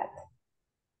a cat.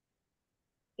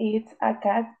 It's a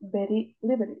cat very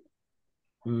lively.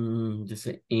 You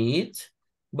say it,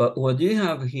 but what do you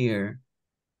have here?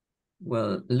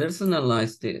 Well, let's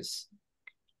analyze this.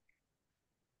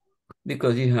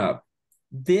 Because you have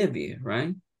Debbie,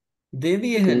 right?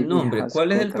 Debbie es el nombre.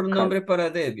 ¿Cuál es el pronombre para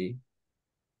Debbie?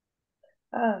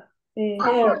 Her.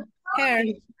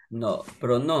 No,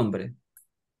 pronombre.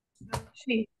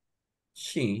 She.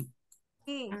 She.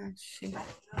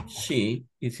 She.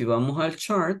 Y si vamos al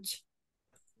chart.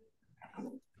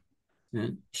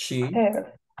 She.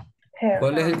 Her.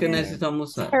 ¿Cuál es el que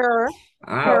necesitamos usar? Her.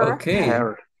 Okay.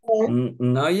 Her.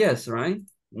 Now yes, right?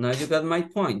 Now you got my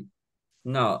point.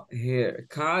 Now here,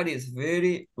 cat is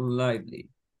very lively.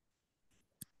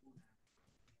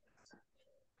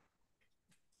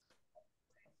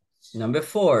 Number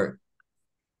four.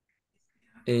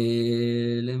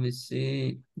 Let me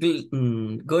see.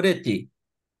 Goretti,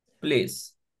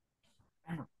 please.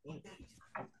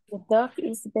 The dog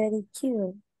is very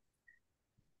cute.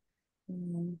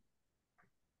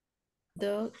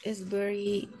 Dog is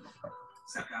very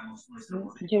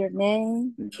Your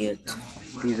name? cute.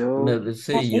 Let me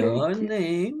say your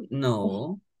name.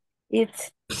 No.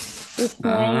 It's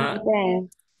name Ben.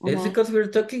 It's because we're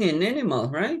talking in animal,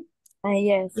 right?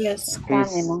 Yes. Yes.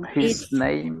 Animal. His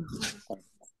name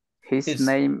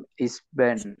is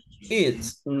Ben.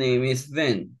 Its name is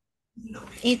Ben.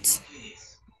 It's.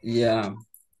 Yeah.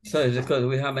 So it's because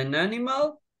we have an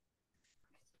animal,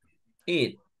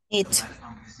 it. It.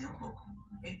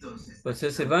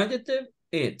 Possessive adjective,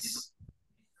 it's.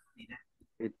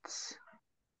 It's.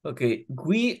 Okay,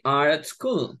 we are at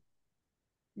school.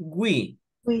 We.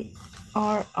 We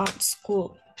are at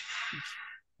school.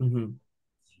 Mm-hmm.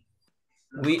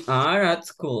 We are at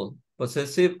school.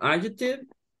 Possessive adjective.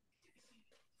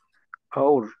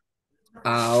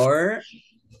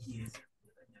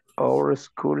 Our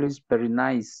school is very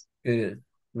nice. Good.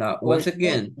 Now, once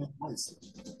again,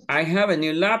 I have a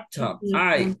new laptop.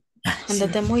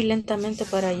 Andate muy lentamente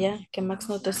para allá, que Max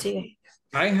no te sigue.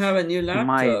 I have a new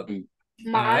laptop.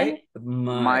 My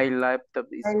laptop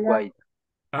is white.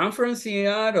 I'm from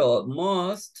Seattle.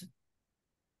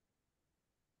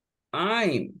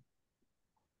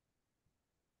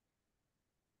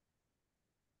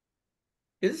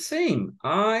 It's the same.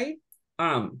 I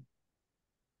am.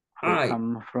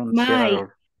 I'm from Seattle.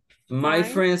 My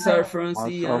friends are from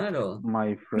Seattle.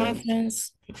 My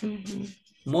friends.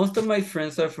 Most of my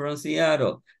friends are from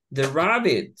Seattle. The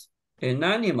rabbit, an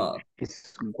animal.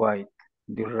 It's white.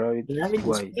 The rabbit is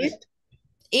white.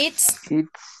 It's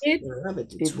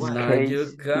Now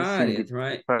you got it,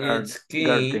 right? It's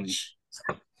cage.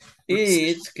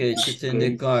 It's cage. It's in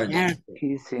the garden.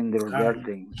 He's in the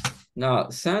garden. Now,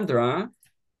 Sandra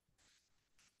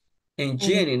and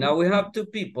Jenny. Now we have two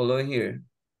people over here.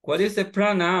 What is the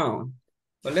pronoun?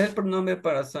 ¿Cuál es el pronombre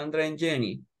para Sandra and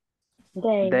Jenny?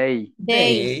 They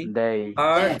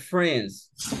are friends.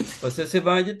 Possessive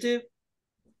adjective?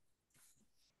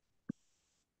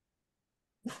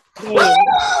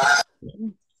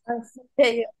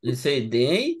 You say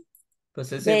they?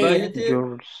 Possessive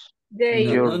adjective?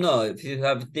 No. If you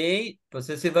have they,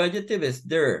 possessive adjective is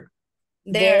their.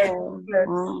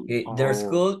 Okay. Their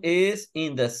school is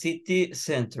in the city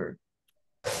center.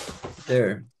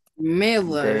 There.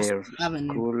 Their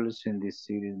schools in the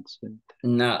city center.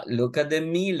 Now look at the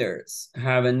Millers.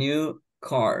 Have a new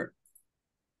car.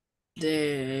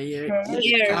 Yeah,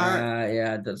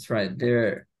 that's right.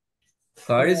 Their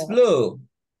car is blue.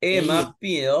 Emma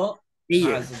Peel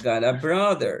has got a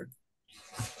brother.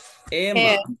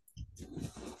 Emma.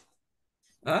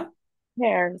 Huh?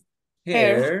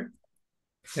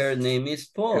 Her name is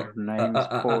Paul.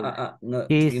 No,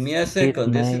 give me a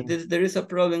second. There is a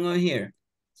problem on here.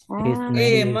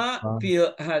 Emma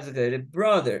Peel has got a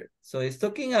brother. So it's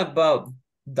talking about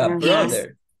the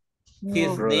brother.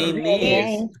 His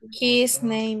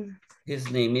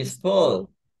name is Paul.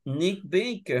 Nick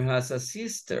Baker has a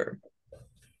sister.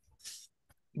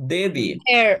 Debbie.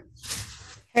 Her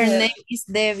name is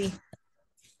Debbie.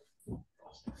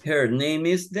 Her name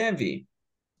is Debbie.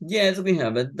 Yes, we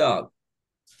have a dog.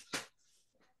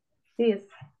 If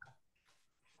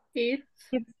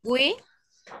we.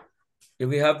 If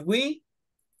we have we.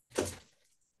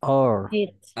 Or.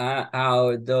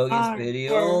 Our dog is very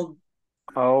old.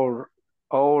 Our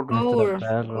dog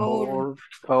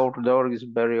is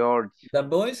very old. The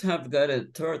boys have got a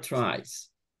tortoise.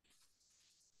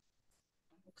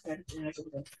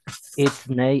 Its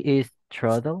name is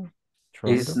Trundle.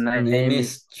 His name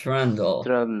is Trundle.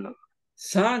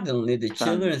 Suddenly the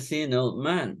children see an old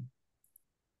man.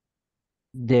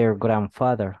 Their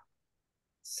grandfather.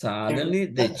 Suddenly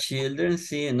the children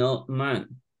see an old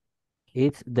man.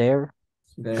 It's their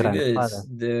grandfather. It's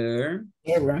their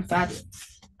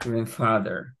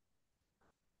grandfather.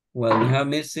 Well,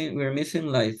 we're missing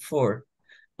like 4.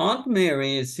 Aunt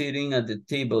Mary is sitting at the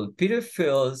table. Peter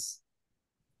fills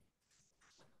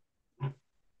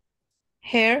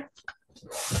her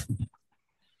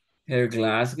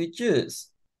glass with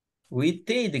juice. We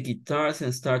take the guitars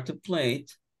and start to play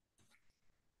it.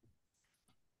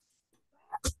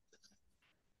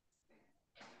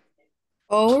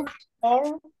 Our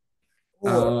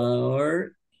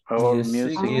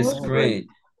music is great.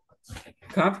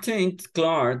 Captain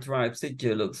Clark drives a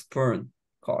yellow sport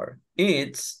car.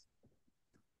 It's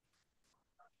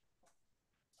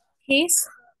his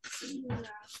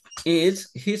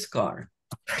car.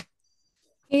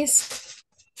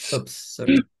 Oops,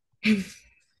 sorry.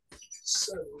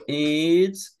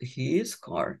 It's his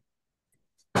car.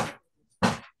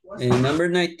 And number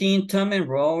 19, Tom and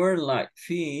Robert like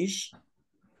fish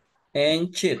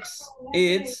and chips.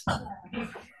 It's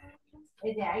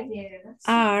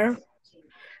our.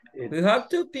 We have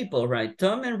 2 people, right?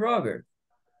 Tom and Robert.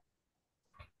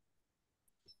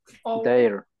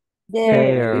 Their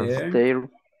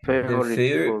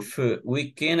favorite food.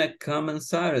 We cannot come on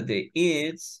Saturday.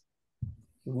 It's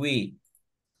we.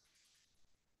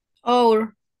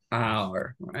 Our,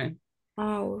 right?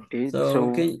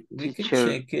 So we can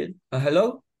check it.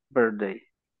 Hello? Birthday.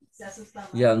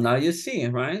 Yeah, now you see,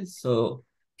 right? So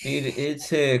It's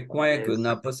quite good.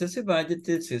 Now, possessive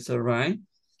adjectives is all right.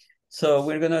 So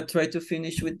we're going to try to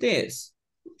finish with this.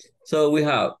 So we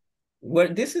have,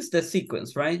 well, this is the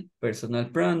sequence, right? Personal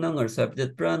pronoun or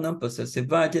subject pronoun,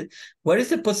 possessive adjective. What is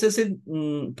the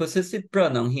possessive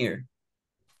pronoun here?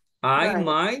 I,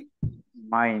 my.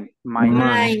 Mine.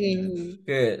 Mine.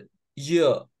 Good.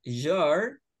 Your.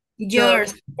 Yours.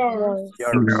 Yours.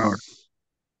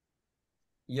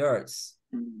 Yours.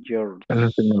 Yours.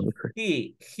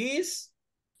 He. His.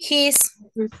 His.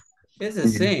 It's the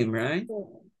same, right?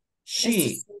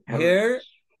 She. Her.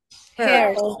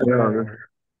 Hers.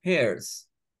 Hers.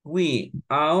 We.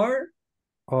 Our.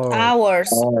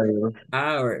 Ours.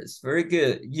 Ours. Very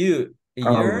good. You.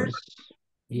 Yours.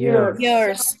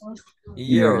 Yours.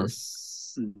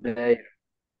 Yours.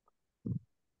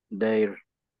 Their.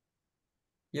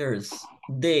 Yours.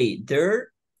 They.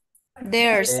 Their.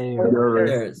 Theirs.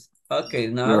 Theirs. Okay,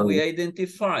 now we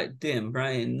identified them,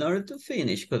 right? In order to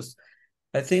finish, because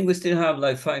I think we still have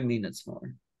like 5 minutes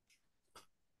more.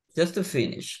 Just to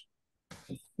finish.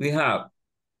 We have,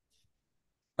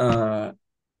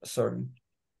 sorry.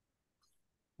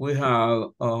 We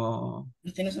have,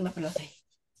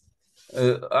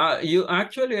 you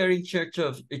actually are in charge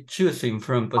of choosing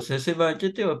from possessive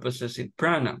adjective or possessive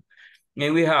pronoun.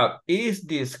 And we have, is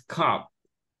this cup?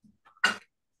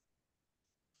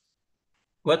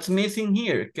 What's missing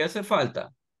here? ¿Qué hace falta?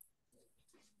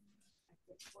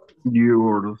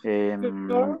 Your.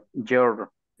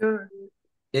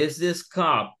 Is this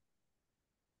cup?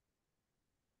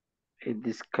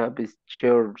 This cup is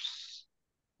yours.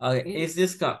 Okay, is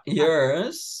this cup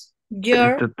yours?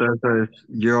 Yours.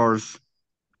 Yours.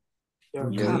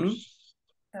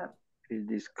 Is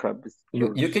this cup is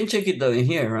yours. You can check it down in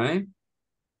here, right?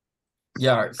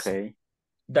 Yours. Okay.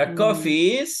 The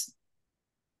coffee is?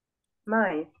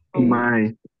 Mine.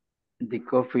 The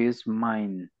coffee is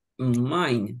mine.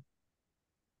 Mine.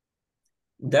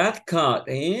 That cat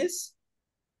is?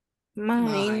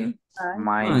 Mine.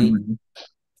 Mine.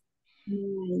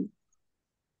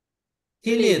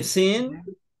 He lives in?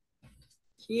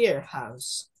 Here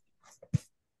house.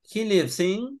 He lives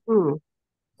in?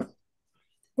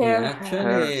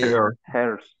 Actually,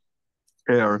 hers.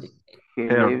 He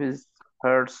lives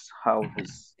hers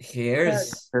house.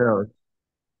 Hers.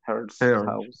 Hers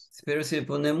house. Pero si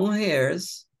ponemos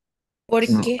hers. ¿Por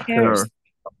qué hers?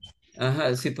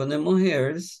 Ajá, si ponemos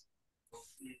hers,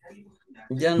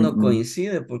 ya no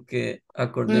coincide porque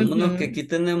acordémonos que aquí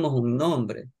tenemos un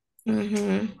nombre.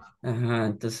 Ajá,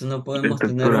 entonces no podemos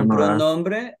tener un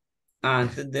pronombre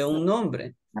antes de un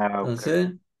nombre.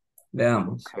 Entonces,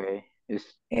 veamos. Okay.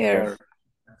 It's Her.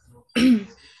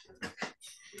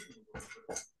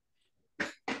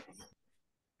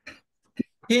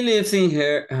 He lives in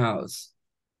her house.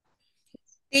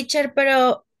 Teacher,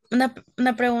 pero una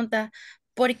pregunta.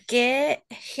 ¿Por qué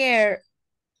her?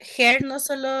 Her no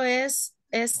solo es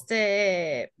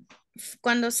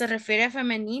cuando se refiere a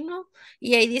femenino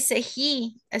y ahí dice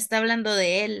he, está hablando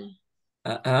de él.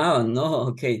 No,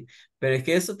 ok. Pero es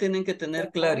que eso tienen que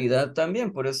tener claridad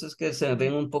también, por eso es que se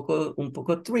ven un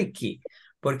poco tricky.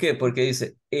 ¿Por qué? Porque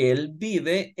dice, él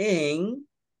vive en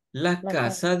la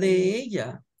casa de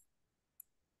ella.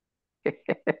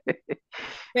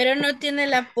 Pero no tiene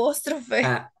el apóstrofe.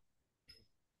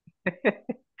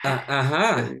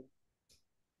 Ajá.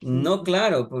 No,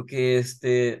 claro, porque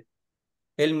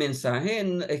el mensaje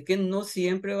es que no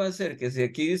siempre va a ser que si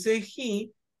aquí dice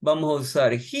he, vamos a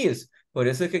usar his. Por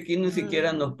eso es que aquí ni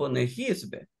siquiera nos pone his,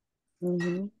 ¿ve?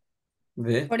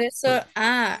 ¿Ve? Por eso,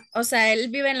 o sea, él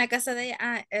vive en la casa de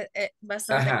ella.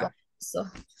 Bastante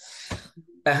confuso.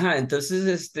 Ajá,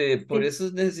 entonces, por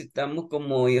eso necesitamos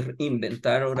como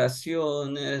inventar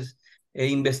oraciones e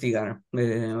investigar,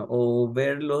 o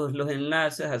ver los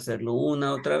enlaces, hacerlo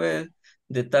una otra vez,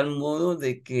 de tal modo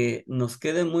de que nos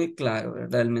quede muy claro,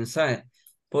 ¿verdad? El mensaje.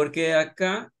 Porque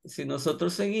acá, si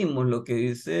nosotros seguimos lo que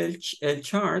dice el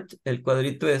chart, el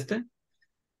cuadrito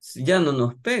ya no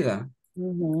nos pega,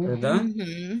 ¿verdad?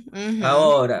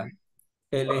 Ahora,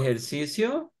 el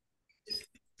ejercicio,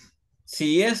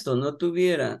 si esto no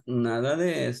tuviera nada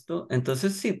de esto,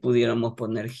 entonces sí pudiéramos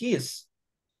poner his.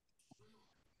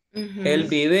 Él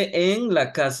vive en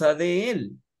la casa de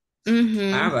él.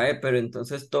 Vale, pero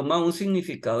entonces toma un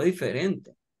significado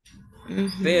diferente.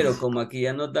 Pero como aquí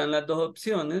ya nos dan las dos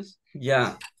opciones,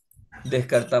 ya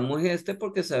descartamos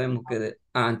porque sabemos que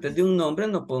antes de un nombre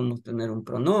no podemos tener un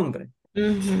pronombre.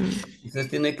 Entonces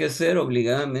tiene que ser,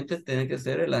 obligadamente, tiene que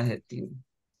ser el adjetivo.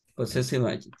 Possessive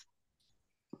adjective.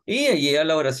 Y allí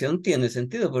la oración tiene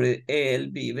sentido, porque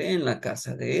él vive en la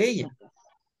casa de ella.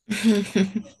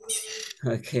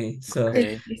 Okay, so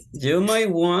you might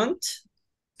want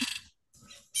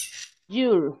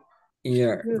Your.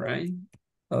 Your, right?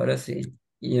 Ahora sí.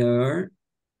 Your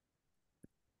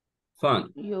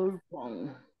phone. Your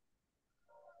phone.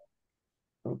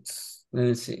 Oops. Let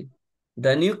me see.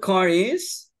 The new car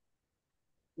is?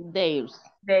 Theirs.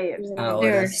 Theirs.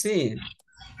 Ahora sí.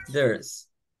 Theirs.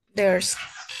 Theirs.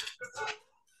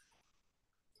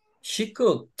 She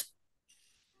cooked.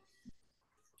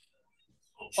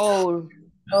 Our.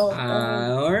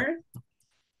 Our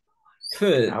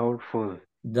food. Our food.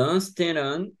 Don't stand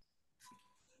on.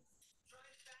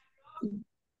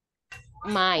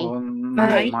 My. On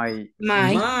My.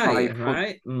 My, food.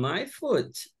 right? My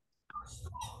food.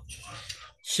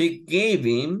 She gave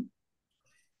him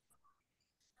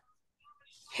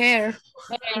Her.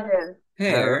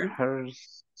 her.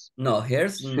 Hers. No,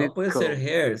 hers no puede ser Suitcase.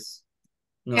 hers.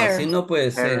 No, Her. así no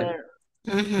puede ser. Her.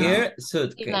 Ujú. Her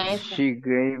suitcase. She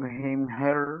gave him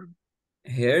her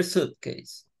Her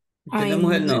suitcase. Ay,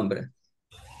 Tenemos el no. nombre.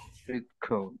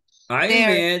 suitcase. I There.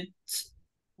 met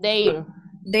Their.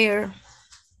 There.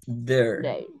 their,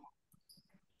 Their.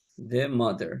 the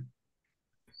mother.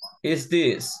 Is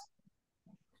this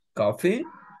coffee?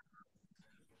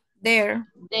 There.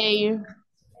 Their.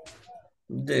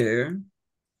 There.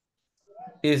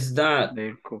 Is that,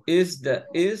 Their cook. is the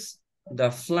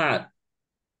flat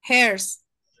Hers.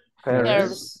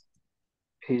 hers?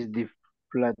 Is the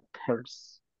flat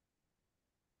hers.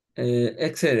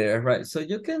 Etc. Right. So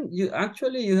you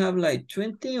have like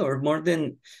 20 or more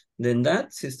than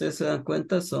that. Si ustedes se dan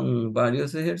cuenta, son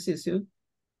varios ejercicios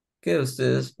que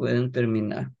ustedes pueden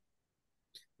terminar.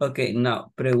 Ok,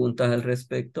 now, preguntas al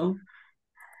respecto.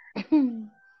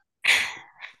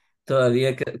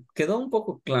 ¿Todavía quedó un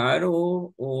poco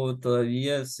claro o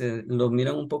todavía se lo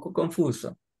miran un poco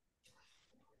confuso?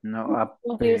 No,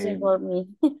 Confusing for me.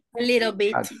 A little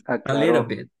bit. A little aclaró.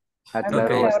 bit.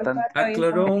 Aclaró Ok, bastante.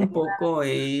 aclaró un poco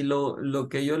y lo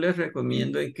que yo les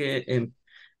recomiendo es que,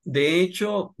 de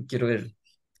hecho, quiero ver,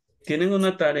 tienen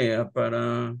una tarea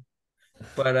para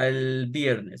el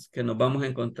viernes que nos vamos a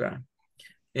encontrar.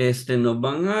 Nos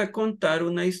van a contar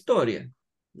una historia.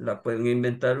 La pueden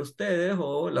inventar ustedes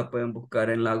o la pueden buscar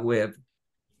en la web.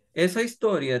 Esa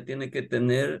historia tiene que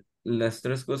tener las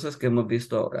tres cosas que hemos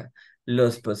visto ahora.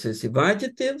 Los possessive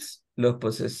adjectives, los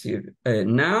possessive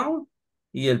noun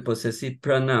y el possessive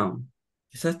pronoun.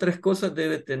 Esas tres cosas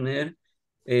debe tener,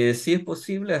 si es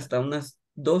posible, hasta unas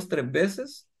 2, 3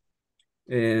 veces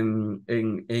en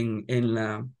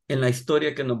la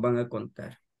historia que nos van a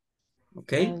contar.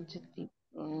 ¿Ok?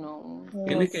 No.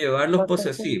 Tiene que llevar los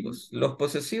posesivos. Los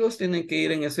posesivos tienen que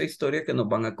ir en esa historia que nos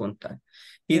van a contar.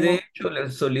 Y de hecho,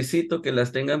 les solicito que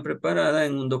las tengan preparadas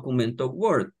en un documento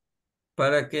Word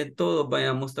para que todos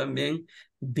vayamos también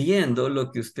viendo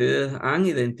lo que ustedes han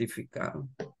identificado.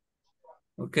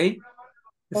 ¿Ok?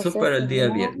 Eso es para el día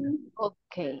viernes.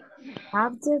 Ok.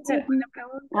 Adjective,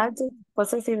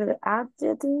 possessive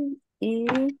adjective y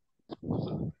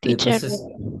Teacher,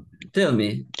 Tell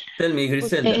me,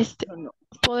 Griselda.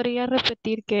 ¿podría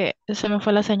repetir que se me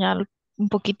fue la señal un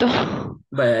poquito?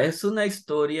 Vaya, es una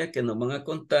historia que nos van a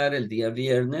contar el día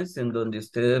viernes en donde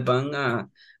ustedes van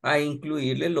a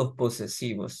incluirle los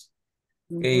posesivos.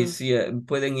 Si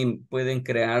pueden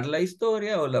crear la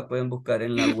historia o la pueden buscar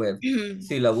en la web.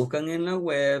 Si la buscan en la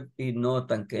web y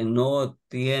notan que no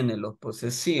tiene los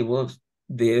posesivos,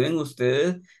 deben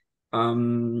ustedes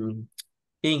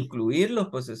incluir los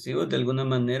posesivos de alguna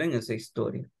manera en esa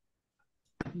historia.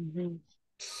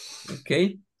 ¿Ok?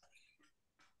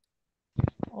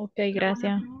 Ok,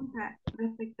 gracias. Una pregunta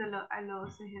respecto a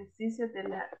los ejercicios de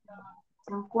la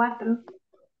sección 4.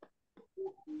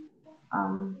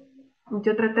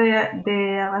 Yo traté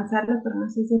de avanzarlo, pero no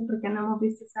sé si es porque no hemos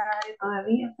visto esa área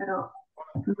todavía, pero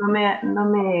no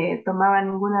me tomaba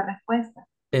ninguna respuesta.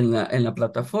 En la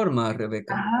plataforma,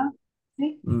 Rebeca. Ajá,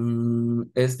 sí.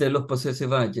 Es de los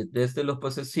possessive adjectives, es de los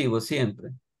posesivos siempre.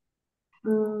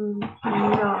 No.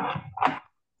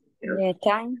 the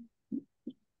time,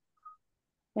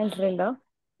 el reloj.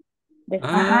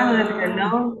 Ajá, del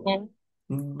reloj.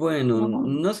 Bueno,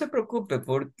 no se preocupe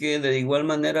porque de igual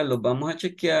manera los vamos a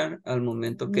chequear al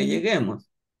momento que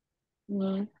lleguemos.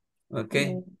 ¿Ok?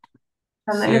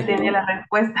 No Sí, le tenía la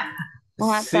respuesta.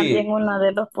 También sí, uno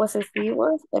de los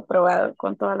posesivos, he probado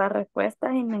con todas las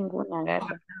respuestas y ninguna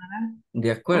agarra.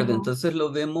 de acuerdo. Ajá. Entonces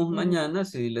lo vemos mañana,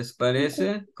 si les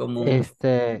parece, como...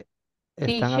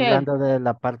 Están hablando de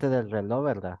la parte del reloj,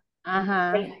 ¿verdad?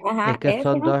 Ajá. Ajá, Es que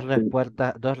son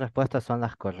esa. dos respuestas son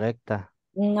las correctas.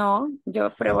 No,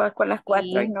 yo pruebo con las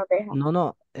 4 y Sí. no deja.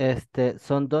 No,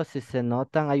 son dos, si se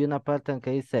notan, hay una parte en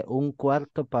que dice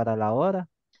 1/4 para la hora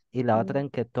y la otra en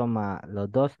que toma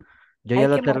los dos. Yo Hay ya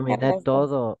lo que marcar terminé las dos.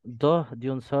 todo, dos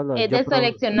de un solo. Es de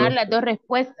seleccionar las dos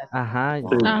respuestas. Ajá,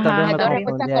 Sí. tal vez Ajá, me Las dos está bien.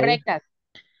 respuestas confundí ahí. correctas.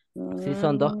 Sí,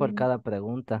 son dos por Mm, cada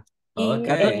pregunta. Y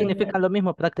Las dos Okay, significan lo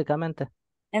mismo prácticamente.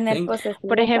 en el think.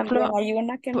 Por posesivo también ejemplo, hay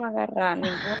una que no agarra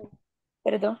ninguna.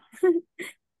 Perdón.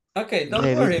 Okay,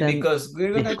 don't worry Revisen, because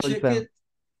we're gonna check disculpen, it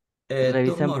revisen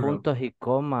tomorrow. puntos y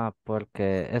coma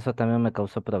porque eso también me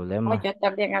causó Oh, problemas. yo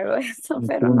también hago eso, Un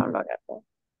pero no punto. lo agarro.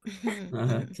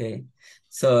 Okay.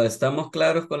 So, ¿estamos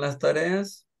claros con las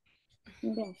tareas?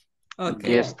 Bien.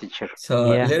 Okay. Yes, teacher. So,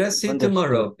 Yeah, let us see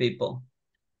tomorrow, Understood. people.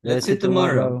 Let's let's see see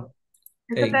tomorrow. tomorrow.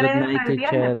 Esta Okay. Good tarea es night, para el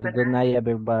viernes, teacher. Good ¿verdad? night,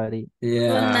 everybody.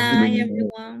 Good Yeah. night,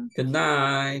 everyone. Good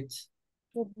night.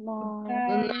 Good night.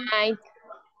 Good Bye. night.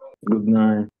 Good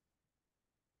night.